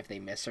everything, how if they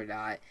miss or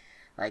not.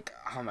 Like,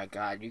 oh my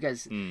god, you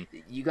guys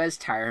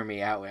tire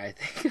me out when I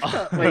think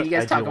about, when you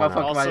guys talk about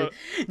Pokemon.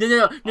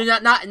 No,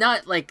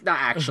 not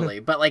actually,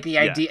 but like the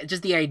idea,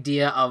 just the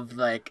idea of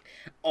like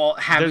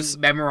having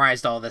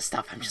memorized all this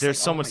stuff. I'm just there's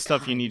like, so oh much my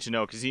stuff God. you need to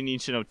know because you need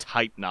to know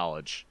type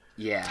knowledge.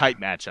 Yeah. Type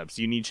matchups.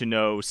 You need to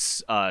know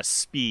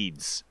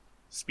speed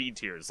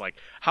tiers. Like,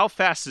 how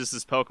fast is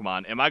this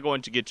Pokemon? Am I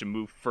going to get to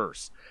move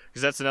first?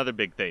 Because that's another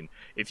big thing.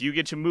 If you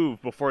get to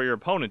move before your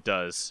opponent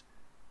does,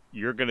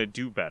 you're going to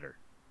do better.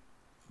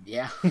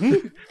 Yeah.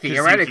 'Cause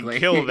Theoretically. you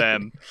can kill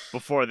them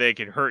before they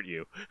can hurt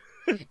you.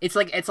 It's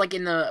like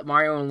in the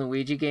Mario and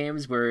Luigi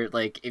games where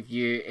like if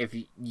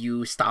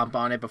you stomp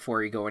on it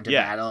before you go into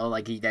battle,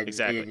 like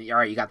exactly. all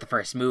right, you got the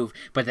first move,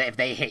 but if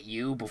they hit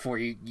you before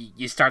you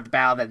start the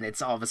battle, then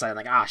it's all of a sudden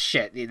like, ah,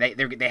 shit,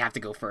 they have to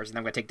go first, and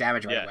I'm gonna take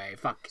damage right away.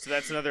 Fuck. So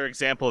that's another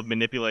example of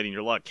manipulating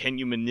your luck. Can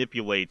you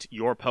manipulate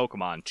your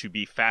Pokemon to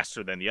be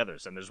faster than the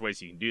others? And there's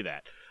ways you can do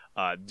that.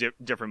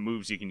 Different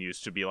moves you can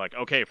use to be like,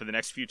 okay, for the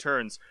next few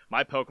turns,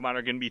 my Pokemon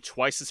are going to be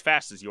twice as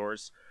fast as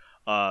yours.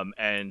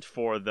 And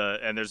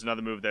there's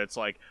another move that's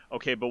like,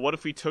 okay, but what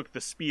if we took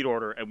the speed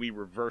order and we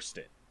reversed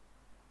it?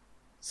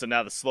 So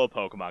now the slow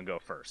Pokemon go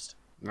first.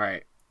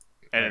 Right.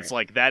 And it's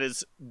like, that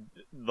is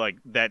like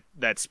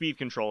that speed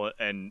control,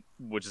 and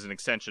which is an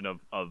extension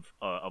of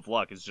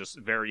luck, is just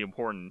very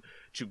important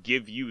to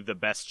give you the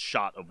best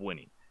shot of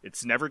winning.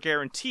 It's never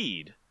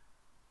guaranteed,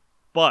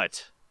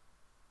 but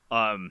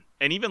and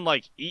even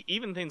like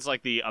even things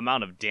like the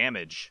amount of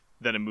damage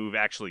that a move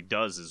actually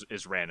does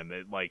is random.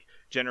 It like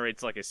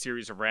generates like a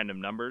series of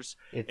random numbers,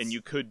 and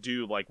you could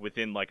do like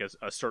within like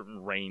a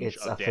certain range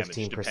of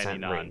damage,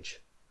 depending on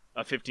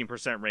a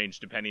 15% range,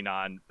 depending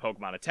on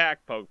Pokemon attack,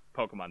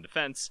 Pokemon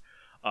defense,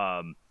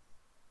 the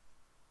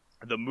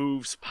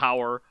move's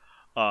power,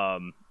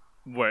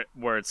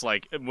 where it's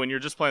like when you're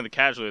just playing the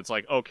casual, it's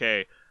like,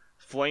 okay,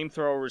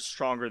 Flamethrower is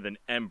stronger than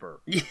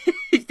Ember.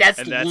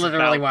 that's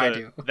literally what I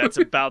do. That's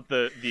about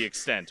the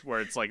extent where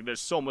it's like there's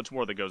so much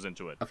more that goes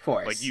into it. Of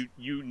course. Like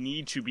you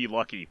need to be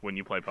lucky when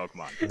you play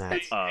Pokemon.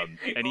 Hey,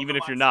 and even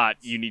if Pokemon you're not,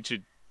 fans. you need to...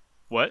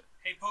 What?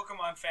 Hey,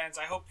 Pokemon fans,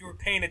 I hope you were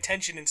paying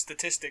attention in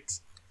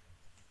statistics.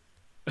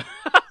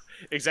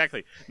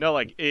 exactly. No,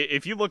 like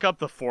if you look up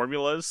the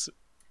formulas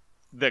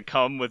that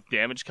come with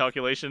damage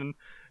calculation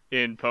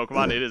in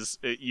Pokemon,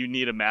 you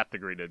need a math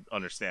degree to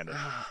understand it,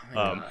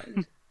 Oh my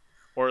god.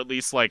 or at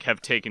least like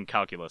have taken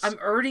calculus. I'm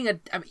earning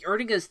an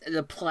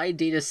applied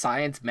data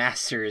science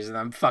master's, and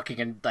I'm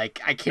fucking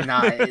like I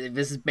cannot.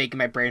 This is making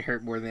my brain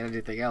hurt more than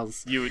anything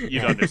else. You'd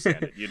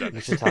understand it. You'd You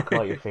understand. should talk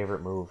about your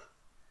favorite move.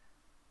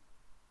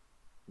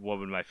 What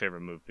would my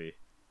favorite move be?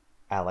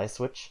 Ally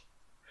Switch.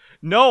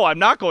 No, I'm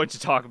not going to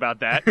talk about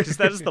that because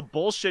that is the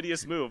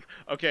bullshittiest move.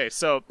 Okay,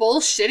 so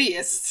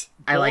Bullshittiest.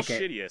 I like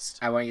it. bullshittiest.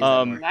 I want to use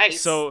that more.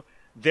 Nice. So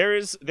there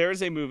is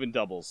a move in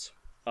doubles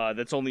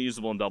that's only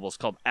usable in doubles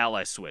called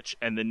Ally Switch,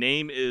 and the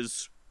name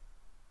is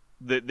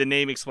the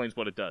name explains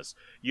what it does.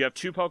 You have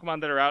 2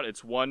 Pokemon that are out.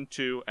 It's 1,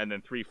 2, and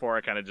then 3, 4.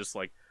 I kind of just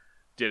like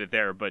did it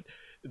there, but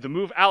the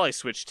move Ally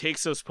Switch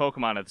takes those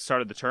Pokemon at the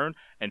start of the turn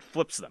and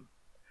flips them.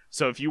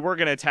 So if you were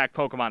going to attack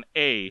Pokemon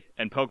A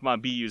and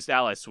Pokemon B used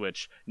Ally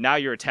Switch, now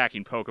you're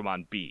attacking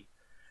Pokemon B.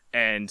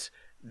 And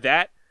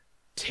that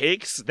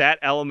takes that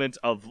element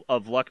of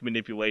luck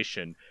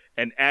manipulation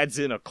and adds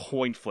in a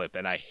coin flip,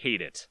 and I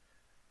hate it.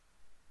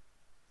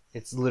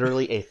 It's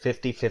literally a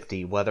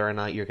 50-50 whether or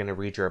not you're going to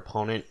read your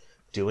opponent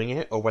doing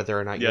it or whether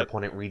or not your Yep.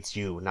 opponent reads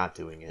you not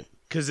doing it.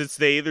 Because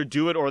they either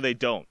do it or they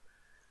don't.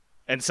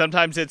 And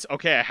sometimes it's,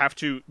 okay, I have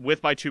to,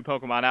 with my 2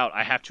 Pokemon out,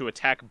 I have to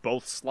attack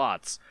both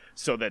slots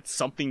so that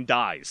something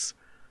dies.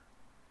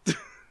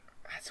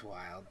 That's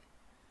wild.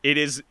 It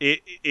is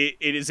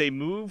a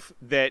move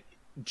that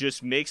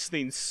just makes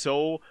things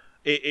so...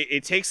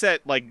 It takes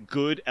that like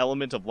good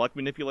element of luck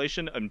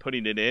manipulation and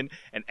putting it in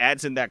and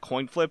adds in that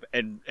coin flip,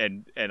 and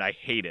I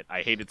hate it.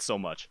 I hate it so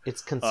much.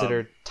 It's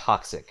considered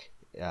toxic.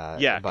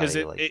 Yeah, because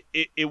like...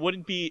 it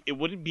wouldn't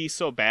be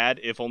so bad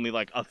if only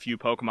like a few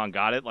Pokemon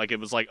got it. Like it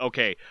was like,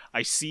 okay,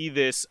 I see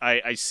this,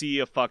 I see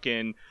a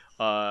fucking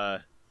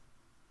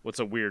what's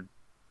a weird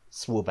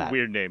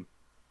Swoobat. name?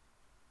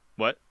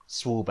 What?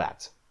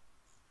 Swoobat.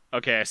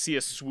 Okay, I see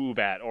a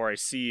Swoobat, or I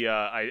see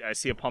I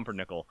see a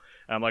Pumpernickel,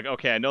 and I'm like,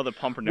 okay, I know the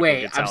Pumpernickel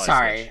Wait, gets I'm Ally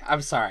sorry. Switch.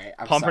 I'm sorry.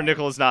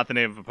 Pumpernickel is not the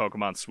name of a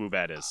Pokemon.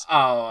 Swoobat is.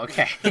 Oh,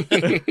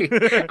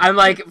 okay. I'm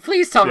like,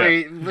 please tell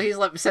me,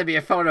 send me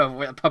a photo of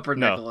what a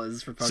pumpernickel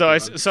is for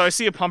Pokemon. So I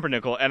see a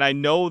Pumpernickel, and I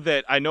know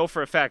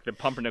for a fact that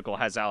Pumpernickel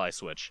has Ally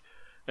Switch,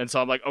 and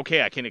so I'm like,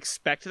 okay, I can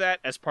expect that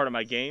as part of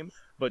my game.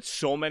 But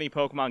so many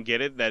Pokemon get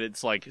it that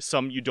it's like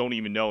some you don't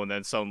even know, and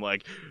then some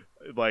like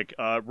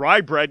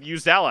Rybread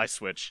used Ally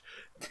Switch.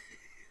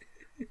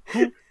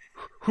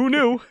 Who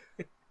knew?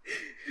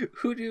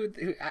 Who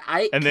do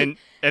And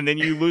then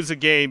you lose a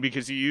game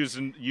because you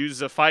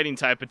use a fighting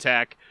type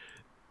attack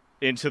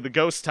into the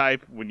ghost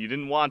type when you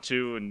didn't want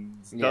to, and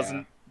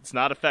it's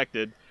not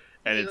affected,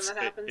 and Even that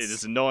happens. it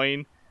is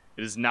annoying.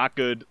 It is not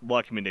good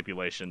luck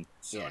manipulation.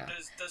 So Yeah.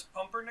 does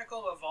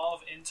Pumpernickel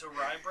evolve into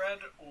Rybread,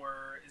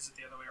 or is it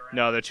the other way around?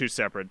 No, they're two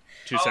separate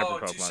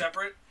Pokemon. Two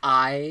separate?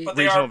 I But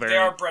Regional they are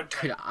variant. bred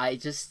could type. I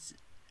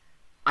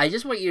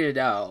just want you to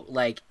know,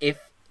 like, if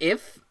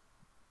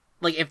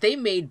they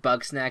made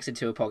Bugsnax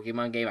into a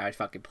Pokemon game, I would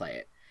fucking play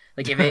it.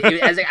 Like, if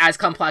it as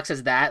complex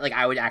as that, like,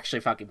 I would actually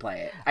fucking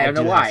play it. I don't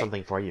know have why.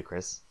 something for you,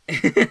 Chris.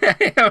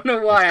 I don't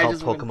know why. I It's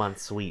just called want... Pokemon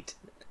Sweet.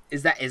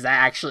 Is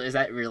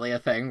that really a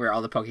thing where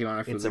all the Pokemon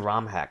are food? It's a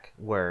ROM hack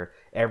where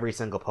every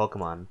single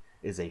Pokemon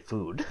is a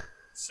food.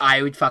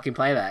 I would fucking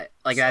play that.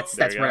 Like, So- that's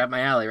There you right go. up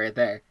my alley right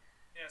there.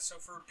 Yeah, so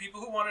for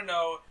people who want to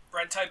know,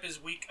 bread type is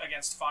weak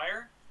against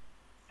fire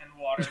and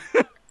water.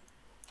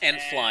 And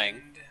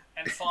flying.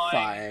 And flying.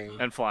 Flying.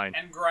 And flying.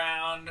 And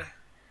ground.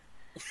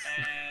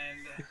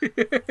 And...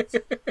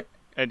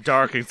 And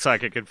dark and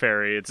psychic and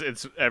fairy.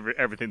 It's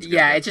everything's good.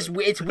 Yeah, it's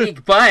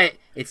weak, but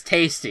it's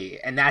tasty,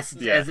 and that's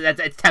Yeah.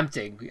 it's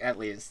tempting at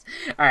least.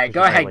 All right,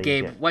 go Yeah, ahead, like,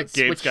 Gabe. yeah. What's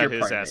Gabe's your got his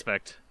part of it?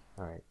 aspect.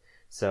 All right.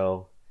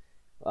 So,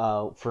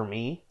 for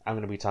me, I'm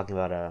going to be talking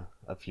about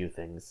a few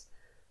things.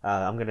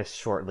 I'm going to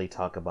shortly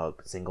talk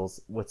about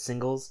singles. With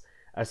singles,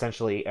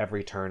 essentially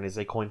every turn is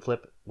a coin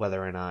flip,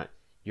 whether or not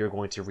you're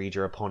going to read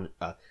your opponent.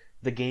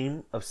 The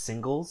game of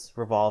singles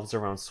revolves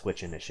around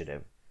switch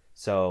initiative.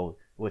 So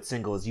with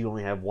singles, you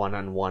only have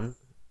one-on-one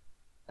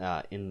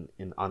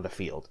on the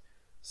field.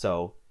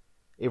 So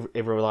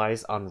it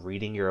relies on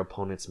reading your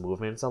opponent's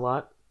movements a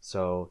lot.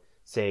 So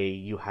say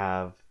you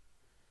have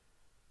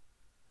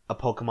a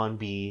Pokemon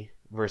B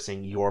versus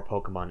your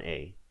Pokemon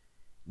A.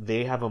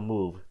 They have a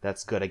move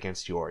that's good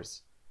against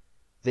yours.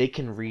 They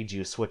can read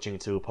you switching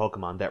to a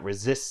Pokemon that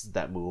resists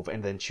that move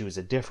and then choose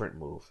a different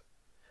move.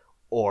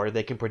 Or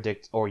they can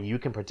predict, or you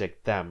can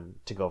predict them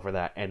to go for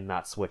that and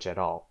not switch at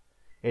all.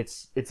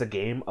 It's a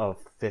game of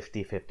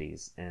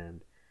 50-50s,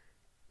 and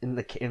in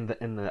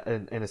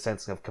a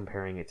sense of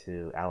comparing it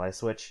to Ally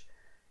Switch,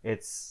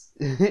 it's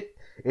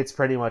it's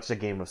pretty much a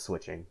game of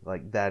switching.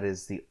 Like that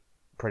is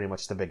pretty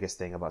much the biggest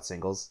thing about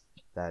singles.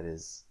 That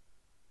is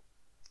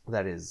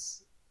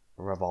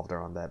revolved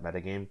around that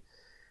metagame.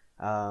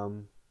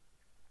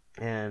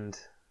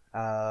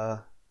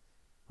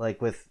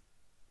 Like with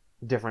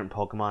different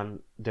Pokemon,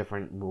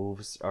 different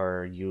moves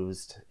are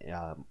used.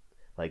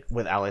 Like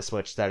with Ally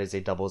Switch, that is a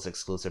doubles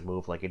exclusive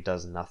move. Like it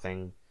does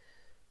nothing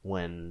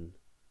when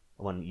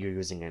you're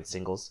using it in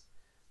singles.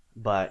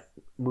 But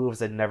moves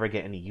that never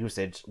get any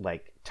usage,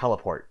 like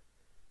Teleport.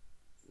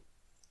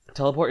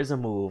 Teleport is a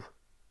move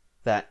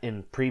that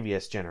in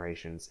previous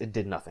generations it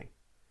did nothing.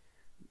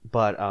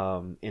 But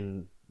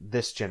in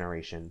this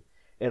generation,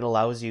 it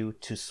allows you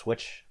to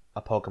switch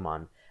a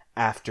Pokemon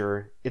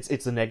after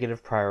it's a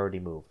negative priority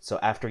move. So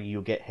after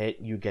you get hit,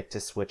 you get to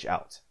switch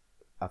out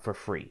for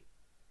free.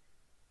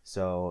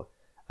 So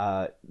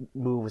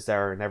moves that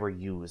are never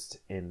used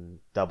in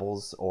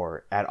doubles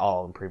or at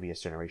all in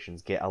previous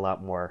generations get a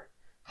lot more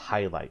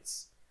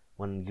highlights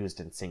when used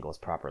in singles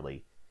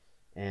properly.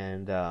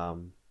 And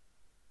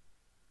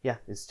yeah,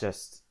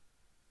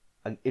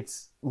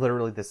 it's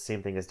literally the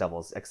same thing as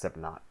doubles, except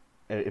not,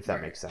 if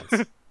that makes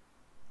sense.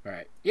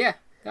 Right. Yeah.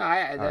 No,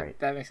 Right.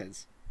 That makes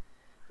sense.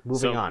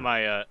 Moving on.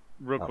 My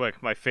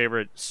quick, my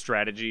favorite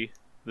strategy.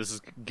 This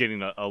is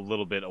getting a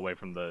little bit away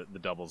from the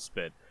doubles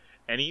bit.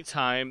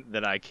 Anytime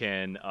that I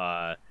can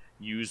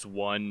use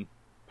one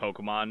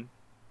Pokemon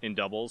in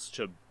doubles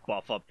to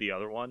buff up the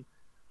other one,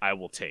 I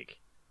will take.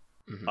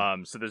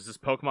 Mm-hmm. So there's this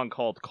Pokemon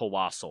called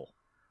Colossal,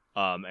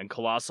 and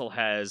Colossal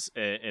has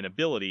an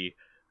ability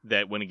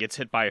that when it gets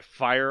hit by a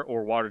fire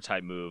or water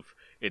type move,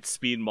 its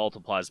speed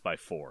multiplies by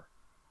 4.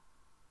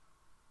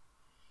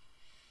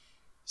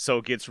 So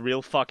it gets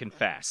real fucking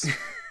fast.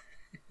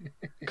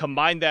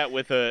 Combine that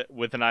with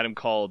an item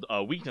called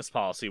Weakness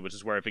Policy, which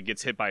is where if it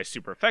gets hit by a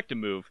super effective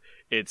move,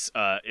 its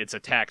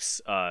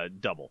attacks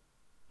double.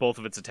 Both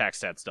of its attack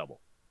stats double.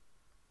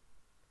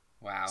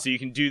 Wow. So you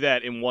can do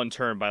that in one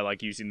turn by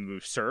like using the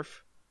move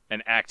Surf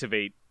and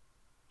activate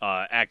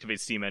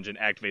Steam Engine,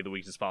 activate the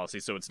Weakness Policy,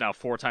 so it's now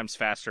 4 times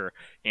faster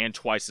and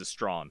twice as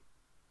strong.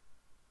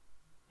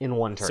 In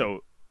one turn.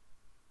 So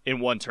in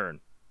one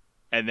turn.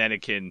 And then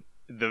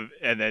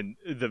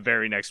the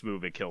very next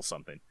move it kills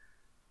something.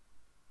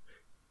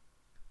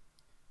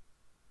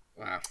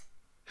 Wow.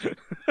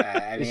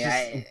 I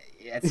mean,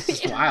 it's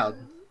just wild.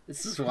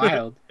 This is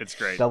wild. It's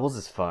great. Doubles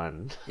is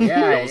fun.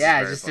 Yeah, is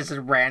yeah. very Just fun.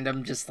 a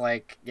random,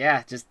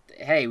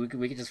 hey, we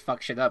could just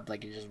fuck shit up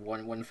like just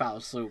one foul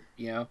swoop.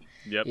 You know.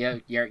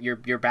 Yep. Yeah.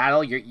 Your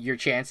battle, your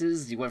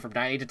chances. You went from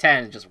 90 to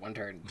 10 in just one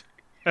turn.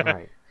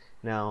 Alright.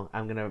 Now,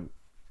 I'm going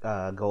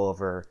to go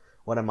over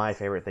one of my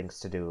favorite things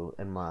to do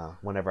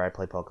whenever I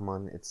play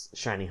Pokemon. It's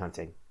shiny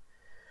hunting.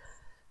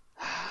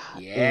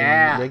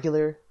 Yeah.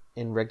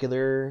 In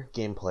regular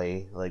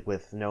gameplay, like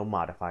with no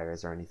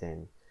modifiers or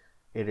anything,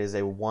 it is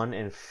a 1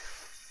 in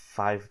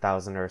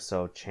 5,000 or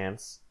so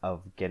chance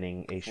of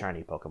getting a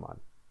shiny Pokemon.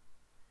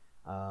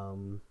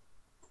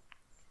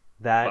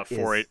 That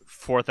is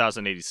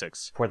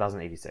 4,086.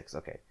 4,086.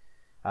 Okay,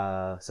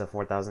 so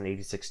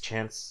 4,086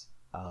 chance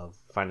of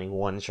finding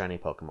one shiny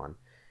Pokemon,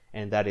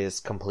 and that is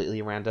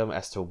completely random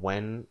as to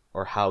when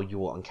or how you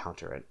will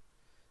encounter it.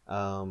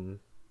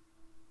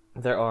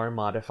 There are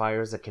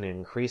modifiers that can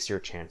increase your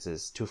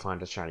chances to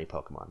find a shiny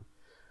Pokemon,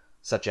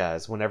 such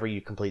as whenever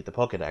you complete the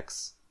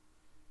Pokedex,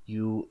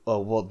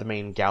 the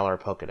main Galar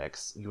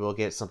Pokedex, you will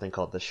get something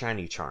called the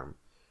Shiny Charm,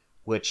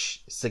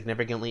 which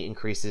significantly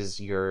increases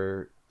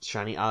your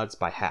shiny odds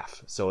by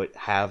half. So it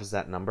halves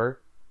that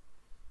number,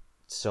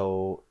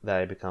 so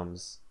that it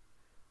becomes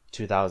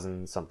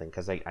 2,000 something,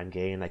 because I'm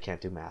gay and I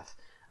can't do math.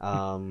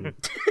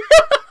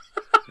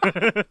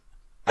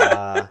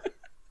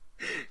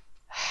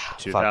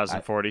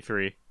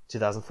 2043.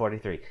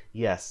 2043.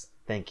 Yes,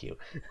 thank you.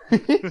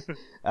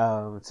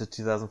 So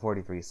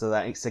 2043. So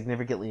that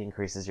significantly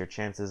increases your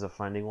chances of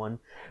finding one,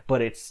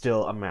 but it's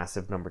still a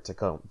massive number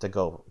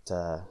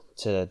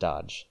to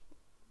dodge.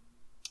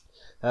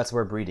 That's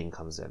where breeding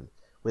comes in.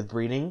 With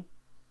breeding,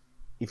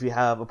 if you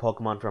have a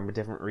Pokemon from a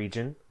different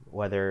region,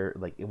 whether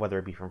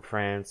it be from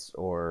France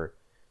or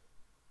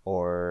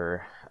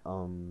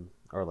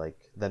like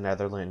the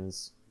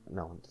Netherlands.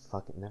 No,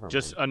 fucking never mind.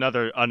 Just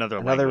another Another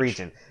language.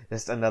 region.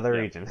 Just another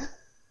region.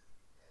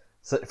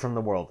 So from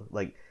the world,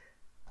 like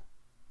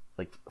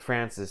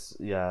France is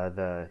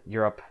the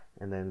Europe,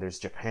 and then there's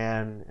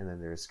Japan, and then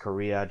there's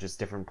Korea, just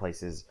different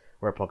places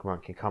where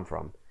Pokemon can come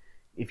from.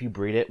 If you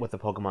breed it with a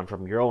Pokemon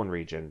from your own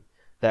region,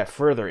 that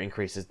further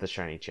increases the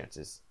shiny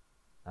chances.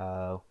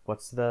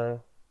 What's the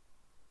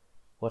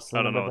I don't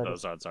know number what that those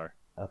is? odds are.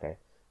 Okay.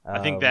 I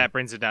think that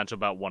brings it down to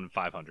about 1 in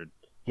 500.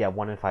 Yeah,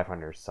 1 in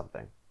 500 or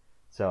something.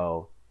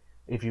 So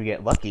if you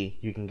get lucky,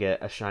 you can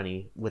get a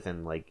shiny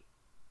within like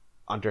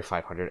under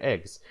 500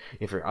 eggs.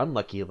 If you're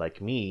unlucky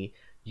like me,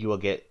 you will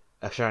get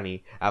a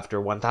shiny after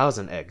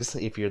 1,000 eggs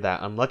if you're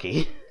that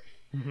unlucky.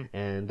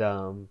 And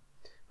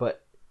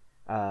but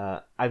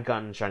I've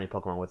gotten shiny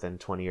Pokemon within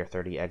 20 or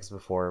 30 eggs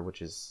before,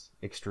 which is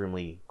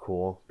extremely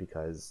cool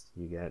because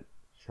you get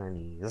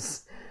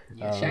shinies.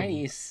 Yeah,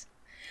 shinies.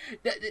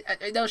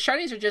 Those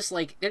shinies are just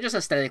like they're just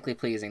aesthetically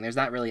pleasing. There's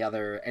not really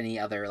any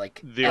other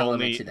like The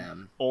element to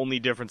them. only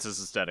difference is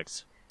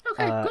aesthetics.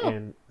 Okay, cool.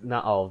 And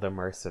not all of them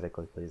are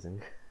aesthetically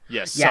pleasing.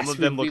 Yes, Yes, some of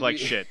them we- look like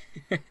we- shit.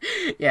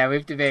 Yeah,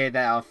 we've debated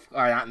that off,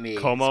 or not me.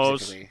 Como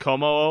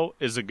specifically.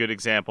 is a good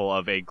example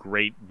of a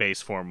great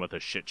base form with a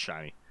shit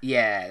shiny.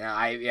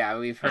 Yeah, no,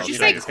 we've heard. Did you I'll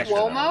say check discussions this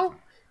about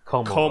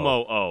Cuomo?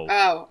 Como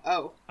O.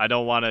 Oh. I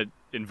don't want to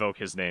invoke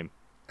his name.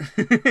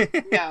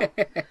 it. No.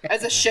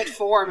 As a shit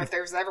form, if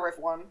there's ever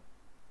one.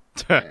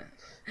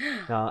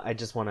 Now, I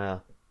just want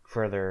to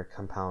further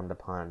compound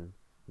upon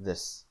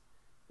this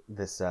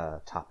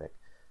topic.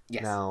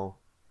 Yes. Now,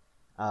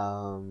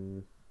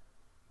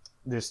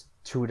 there's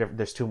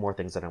two more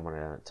things that I want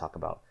to talk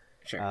about.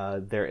 Sure.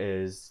 There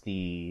is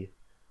the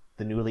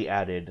newly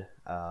added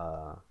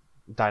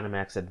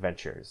Dynamax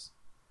Adventures.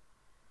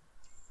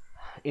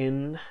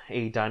 In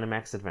a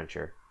Dynamax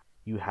Adventure,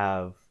 you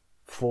have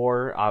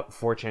four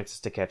chances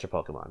to catch a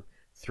Pokemon.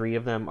 3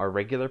 of them are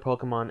regular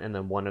Pokemon, and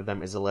then 1 of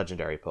them is a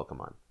legendary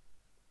Pokemon.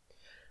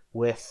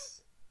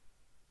 With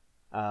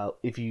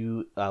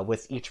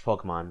each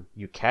Pokemon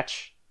you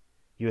catch,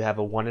 you have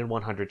a 1 in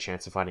 100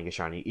 chance of finding a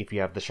shiny if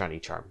you have the shiny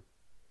charm.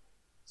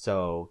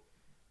 So,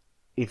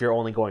 if you're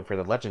only going for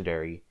the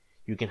legendary,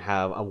 you can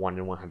have a 1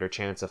 in 100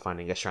 chance of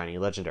finding a shiny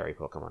legendary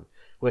Pokemon,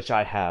 which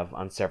I have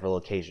on several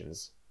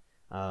occasions.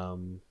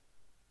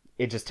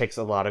 It just takes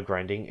a lot of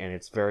grinding, and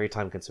it's very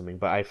time consuming,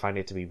 but I find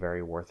it to be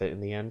very worth it in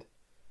the end.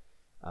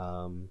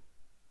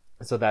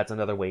 So that's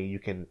another way you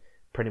can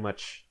pretty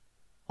much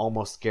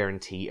almost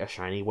guarantee a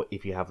shiny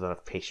if you have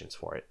enough patience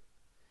for it.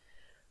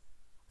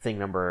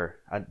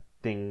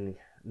 The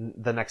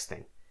next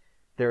thing,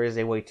 there is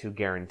a way to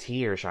guarantee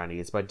your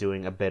shinies by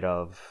doing a bit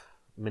of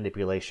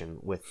manipulation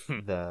with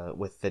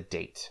the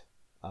date,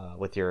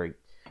 with your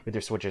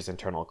Switch's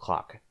internal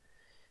clock.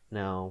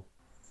 Now,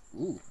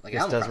 Ooh, like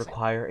this Animal does Crossing.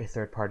 require a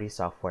third-party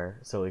software,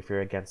 so if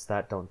you're against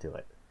that, don't do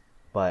it.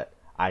 But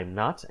I'm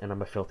not, and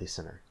I'm a filthy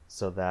sinner,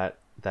 so that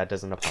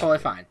doesn't apply. Totally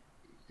to fine.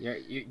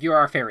 You're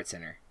our favorite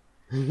sinner.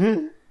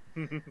 me.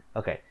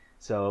 Okay,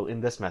 so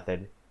in this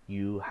method,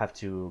 you have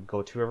to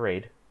go to a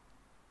raid,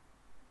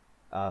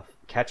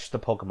 catch the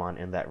Pokemon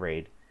in that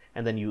raid,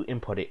 and then you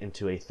input it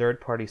into a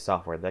third-party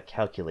software that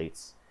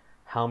calculates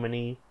how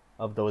many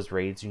of those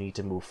raids you need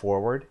to move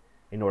forward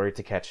in order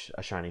to catch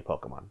a shiny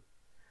Pokemon.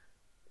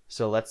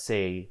 So let's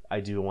say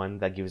I do one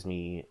that gives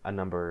me a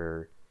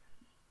number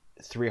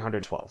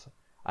 312.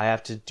 I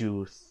have to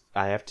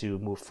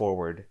move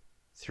forward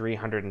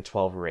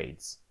 312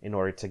 raids in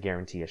order to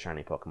guarantee a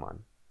shiny Pokemon.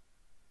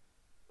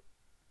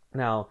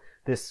 Now,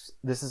 this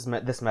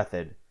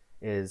method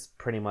is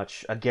pretty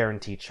much a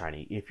guaranteed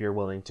shiny if you're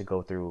willing to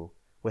go through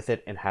with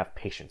it and have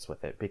patience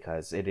with it,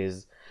 because it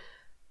is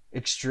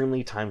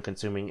extremely time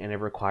consuming and it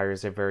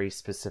requires a very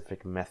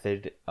specific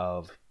method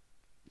of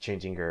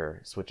changing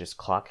your Switch's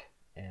clock.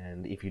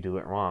 And if you do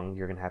it wrong,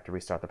 you're going to have to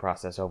restart the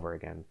process over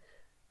again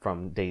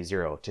from day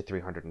 0 to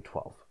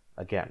 312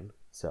 again.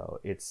 So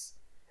it's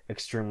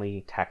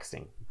extremely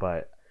taxing,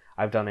 but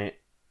I've done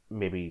it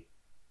maybe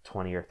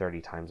 20 or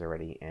 30 times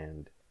already,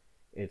 and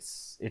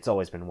it's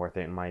always been worth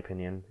it in my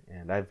opinion.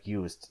 And I've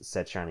used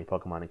said shiny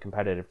Pokemon in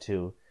competitive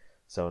too,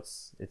 so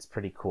it's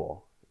pretty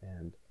cool.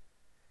 And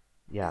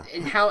yeah.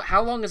 And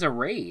how long is a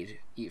raid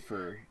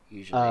for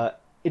usually?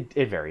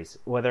 It varies.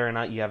 Whether or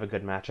not you have a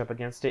good matchup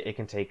against it, it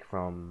can take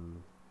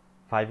from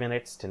 5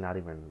 minutes to not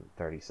even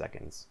 30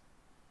 seconds.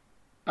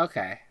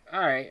 Okay,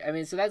 all right. I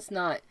mean, so that's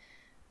not.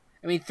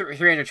 I mean,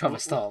 312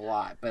 is still a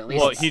lot, but at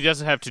least. Well, it's... he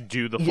doesn't have to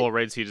do the full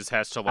raids. He just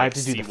has to I have to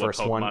see do the what first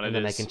Pokemon one, it and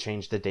then I is. can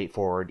change the date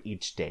forward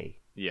each day.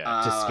 Yeah.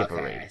 to skip a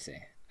okay, raid.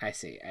 I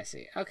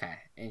see. Okay,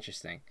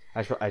 interesting.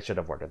 I should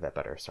have worded that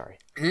better. Sorry.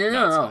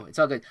 No, it's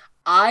all good.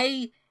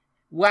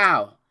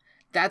 Wow,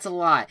 that's a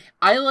lot.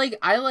 I like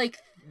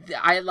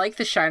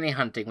the shiny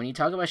hunting. When you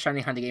talk about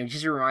shiny hunting, it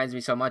just reminds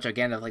me so much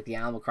again of like the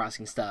Animal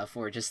Crossing stuff,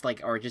 or just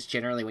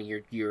generally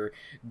when you're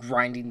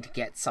grinding to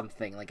get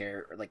something like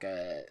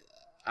a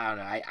I don't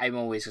know. I'm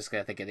always just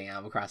gonna think of the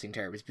Animal Crossing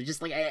terms, but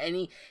just like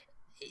any.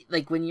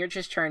 Like when you're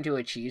just trying to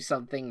achieve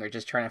something or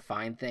just trying to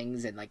find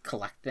things and like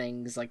collect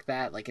things like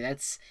that, like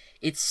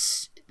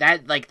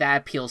that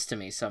appeals to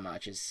me so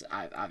much.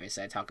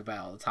 Obviously I talk about it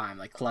all the time.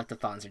 Like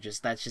collectathons are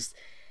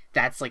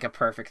that's like a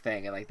perfect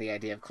thing. And like the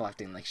idea of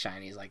collecting like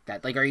shinies like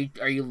that. Like are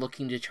you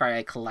looking to try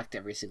to collect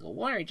every single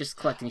one, or are you just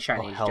collecting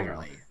shinies hell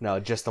generally? No,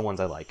 just the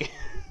ones I like.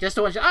 Just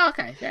the ones. Oh,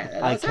 okay,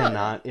 yeah. I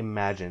cannot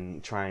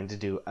imagine trying to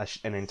do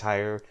an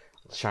entire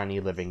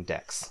shiny living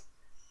dex,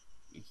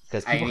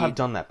 because people have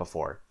done that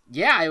before.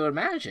 Yeah, I would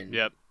imagine.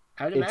 Yep.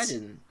 I would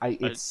imagine.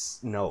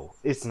 It's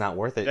not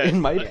worth it in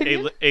my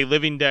opinion. A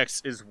living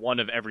dex is one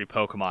of every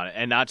Pokemon,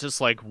 and not just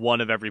like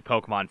one of every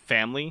Pokemon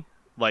family.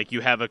 Like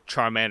you have a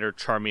Charmander,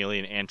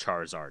 Charmeleon, and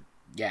Charizard.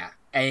 Yeah,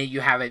 and you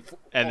have it,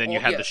 and then you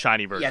have the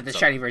shiny versions. Yeah, the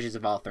shiny versions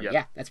of all three. Yep.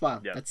 Yeah, that's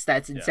wild. Yep.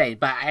 That's insane.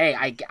 But hey,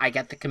 I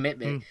get the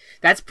commitment.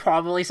 That's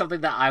probably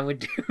something that I would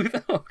do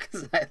though,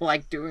 because I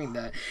like doing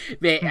that.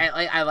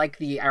 I like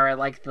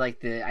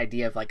the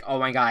idea of like, oh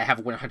my god, I have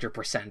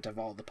 100% of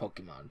all the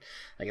Pokemon.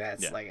 Like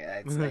that's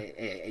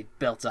it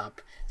built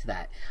up to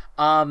that.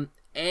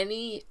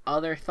 Any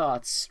other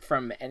thoughts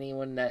from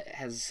anyone that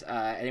has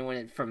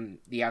anyone from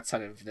the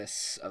outside of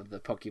the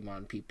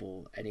Pokemon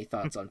people? Any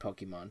thoughts on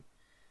Pokemon?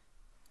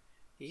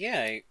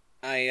 Yeah,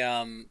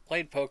 I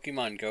played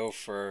Pokemon Go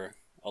for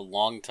a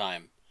long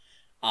time.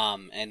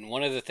 And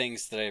one of the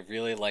things that I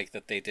really liked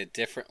that they did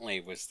differently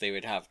was they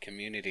would have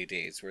community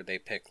days where they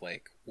pick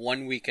like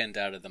one weekend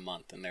out of the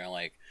month and they're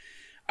like,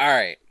 all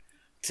right,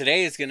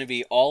 today is going to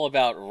be all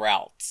about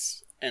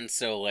routes. And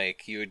so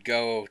like you would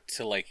go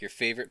to like your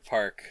favorite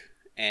park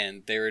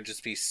and there would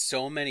just be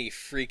so many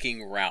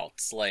freaking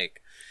routes,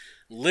 like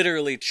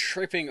literally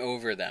tripping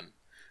over them.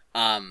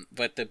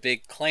 But the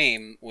big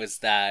claim was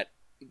that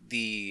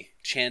the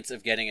chance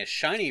of getting a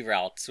shiny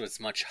routes was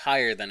much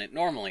higher than it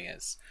normally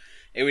is.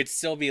 It would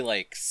still be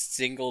like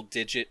single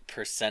digit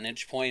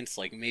percentage points,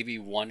 like maybe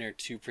 1 or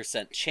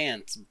 2%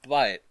 chance,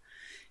 but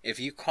if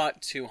you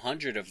caught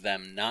 200 of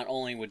them, not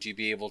only would you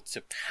be able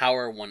to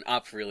power one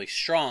up really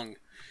strong,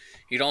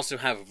 you'd also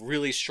have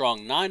really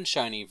strong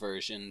non-shiny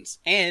versions,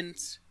 and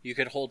you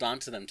could hold on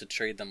to them to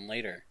trade them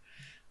later.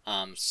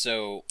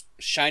 So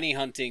shiny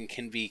hunting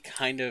can be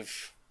kind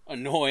of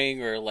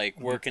annoying or like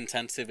work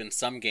intensive in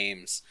some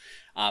games,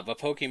 but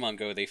Pokemon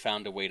Go, they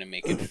found a way to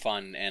make it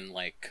fun and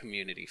like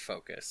community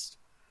focused.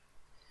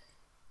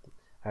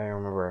 I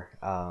remember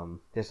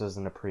this was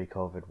in a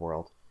pre-COVID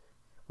world.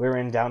 We were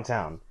in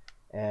downtown,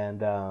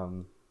 and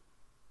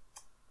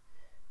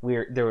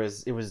it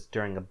was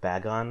during a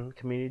Bagon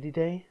Community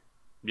Day.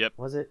 Yep.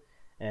 Was it?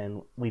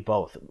 And we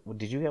both.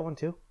 Did you get one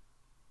too?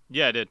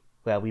 Yeah, I did.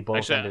 Well, we both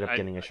Actually, ended up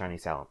getting a shiny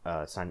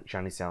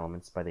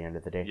Salamence by the end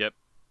of the day. Yep.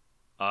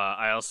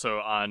 I also,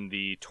 on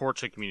the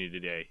Torchic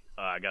Community Day,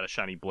 I got a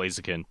shiny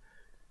Blaziken,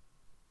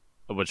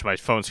 which my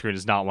phone screen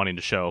is not wanting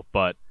to show,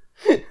 but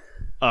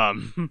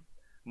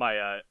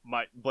my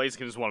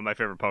Blaziken is one of my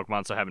favorite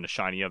Pokemon, so having a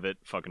shiny of it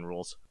fucking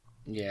rules.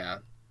 Yeah.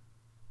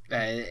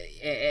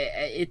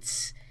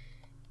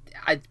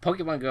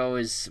 Pokemon Go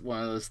is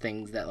one of those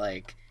things that,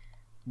 like,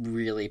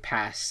 really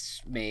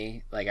passed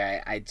me. Like,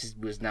 I just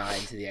was not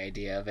into the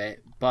idea of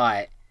it,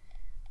 but,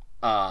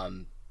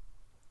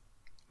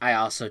 I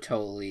also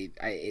totally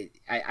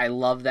I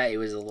love that it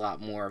was a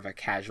lot more of a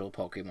casual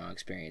Pokemon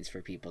experience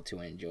for people to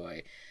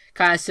enjoy.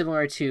 Kind of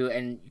similar to,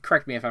 and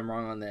correct me if I'm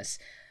wrong on this,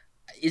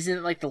 isn't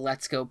it like the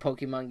Let's Go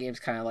Pokemon games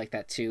kind of like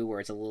that too,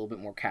 where it's a little bit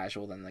more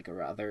casual than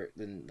other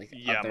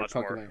much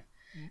Pokemon?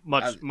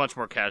 Much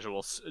more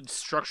casual,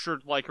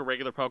 structured like a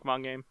regular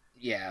Pokemon game.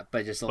 Yeah,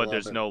 but just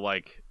there's no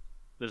wild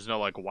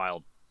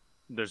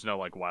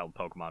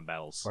Pokemon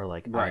battles or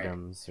like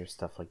items or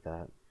stuff like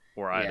that.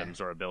 Or items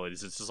or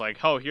abilities. It's just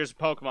like, oh, here's a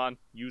Pokemon,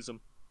 use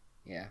them.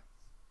 Yeah.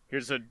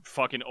 Here's a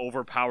fucking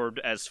overpowered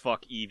as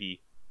fuck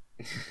Eevee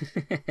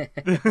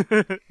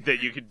that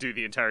you could do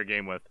the entire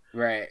game with.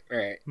 Right.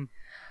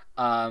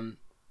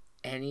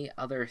 Any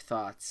other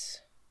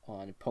thoughts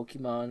on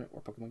Pokemon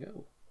or Pokemon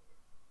Go?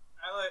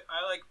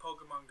 I like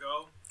Pokemon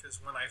Go because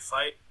when I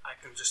fight, I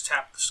can just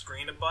tap the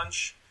screen a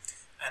bunch,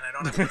 and I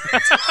don't have to pay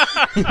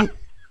attention.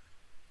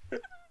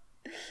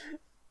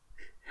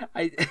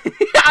 I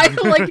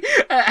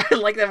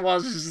like that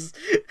Walsh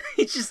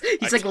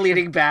he's like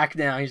leaning back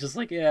now. He's just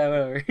like, yeah,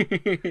 whatever.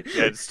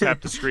 Yeah, just tap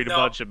the screen a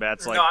bunch, and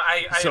Matt's like,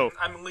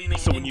 I'm leaning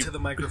into the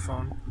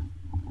microphone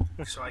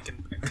so I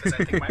can, because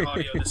I think my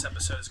audio this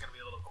episode is going to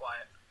be a little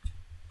quiet.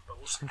 But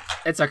we'll see.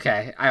 It's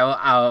okay.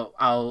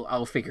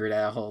 I'll figure it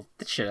out. I'll hold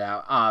the shit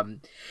out.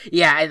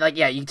 You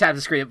tap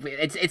the screen.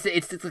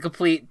 It's the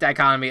complete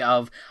dichotomy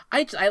of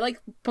I like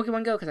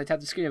Pokemon Go because I tap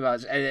the screen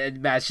about it,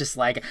 and Matt's just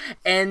like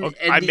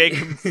I make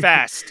him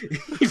fast.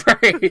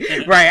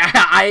 right.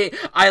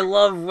 I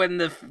love when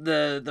the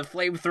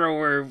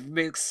flamethrower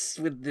mixed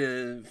with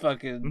the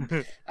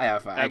fucking. I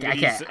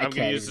can't. I'm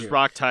gonna use this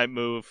rock type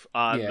move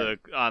on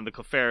the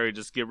Clefairy.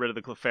 Just get rid of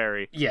the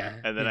Clefairy. Yeah,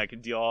 and then I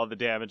can deal all the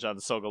damage on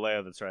the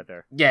Solgaleo that's right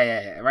there.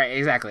 Yeah, right,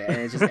 exactly. And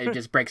it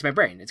just breaks my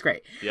brain. It's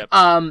great. Yep.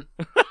 But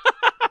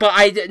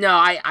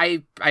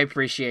I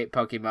appreciate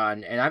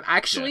Pokemon, and I'm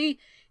actually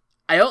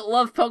I don't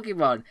love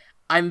Pokemon.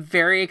 I'm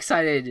very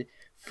excited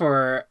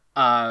for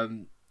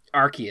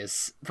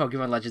Arceus,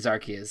 Pokemon Legends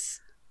Arceus.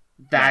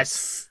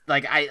 That's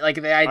like I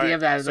like the idea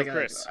of that is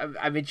Chris,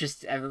 I'm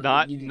interested.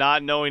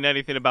 Not knowing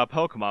anything about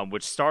Pokemon,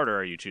 which starter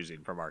are you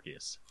choosing from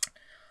Arceus?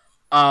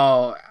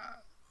 Oh,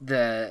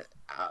 the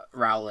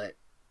Rowlet.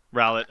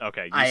 Rowlet,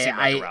 okay. You seem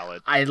like a Rowlet.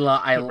 I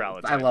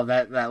love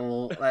that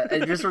little.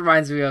 It just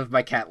reminds me of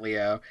my cat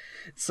Leo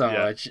so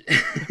much.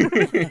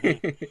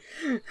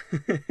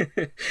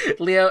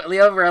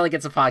 Leo rarely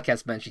gets a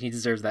podcast mention. He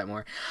deserves that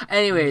more.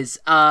 Anyways,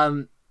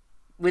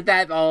 with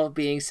that all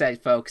being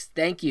said, folks,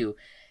 thank you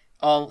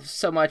all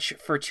so much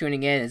for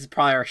tuning in. It's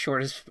probably our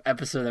shortest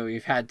episode that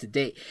we've had to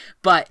date,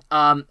 but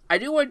I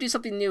do want to do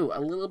something new a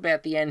little bit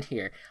at the end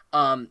here.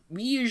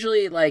 We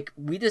usually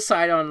we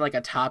decide on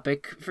a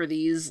topic for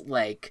these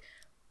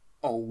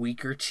a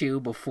week or two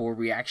before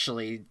we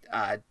actually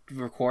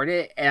record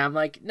it, and I'm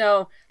like,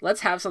 no,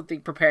 let's have something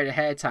prepared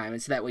ahead of time,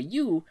 and so that way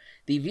you,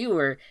 the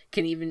viewer,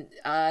 can even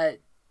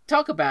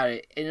talk about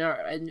it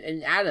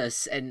and add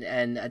us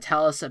and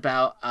tell us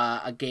about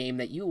a game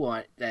that you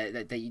want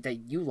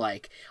that you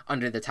like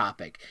under the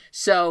topic.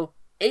 So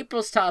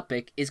April's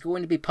topic is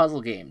going to be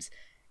puzzle games.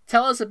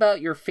 Tell us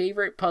about your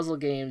favorite puzzle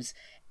games.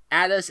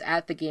 Add us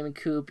at The Gaming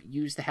Coop.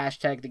 Use the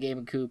hashtag The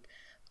Gaming Coop.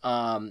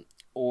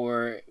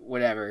 or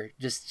whatever,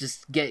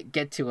 just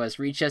get to us,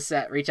 reach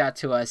out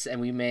to us,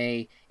 and we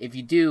may, if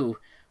you do,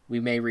 we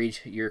may read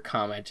your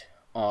comment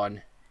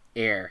on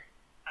air.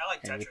 I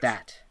like Tetris. And with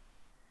that,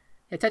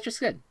 yeah, Tetris is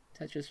good.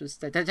 Tetris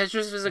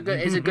was a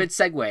good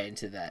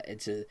segue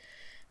into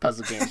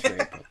puzzle games for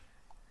April.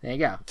 There you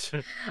go.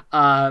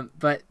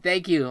 But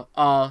thank you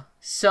all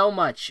so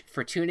much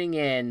for tuning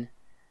in.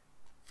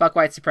 Fuck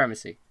white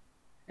supremacy,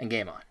 and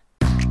game on.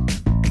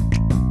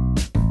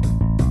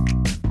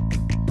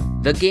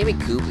 The Gaming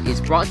Coop is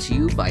brought to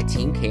you by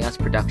Team Chaos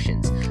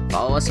Productions.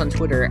 Follow us on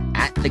Twitter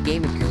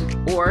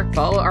 @TheGamingCoop or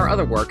follow our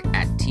other work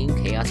at Team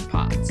Chaos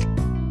Pods.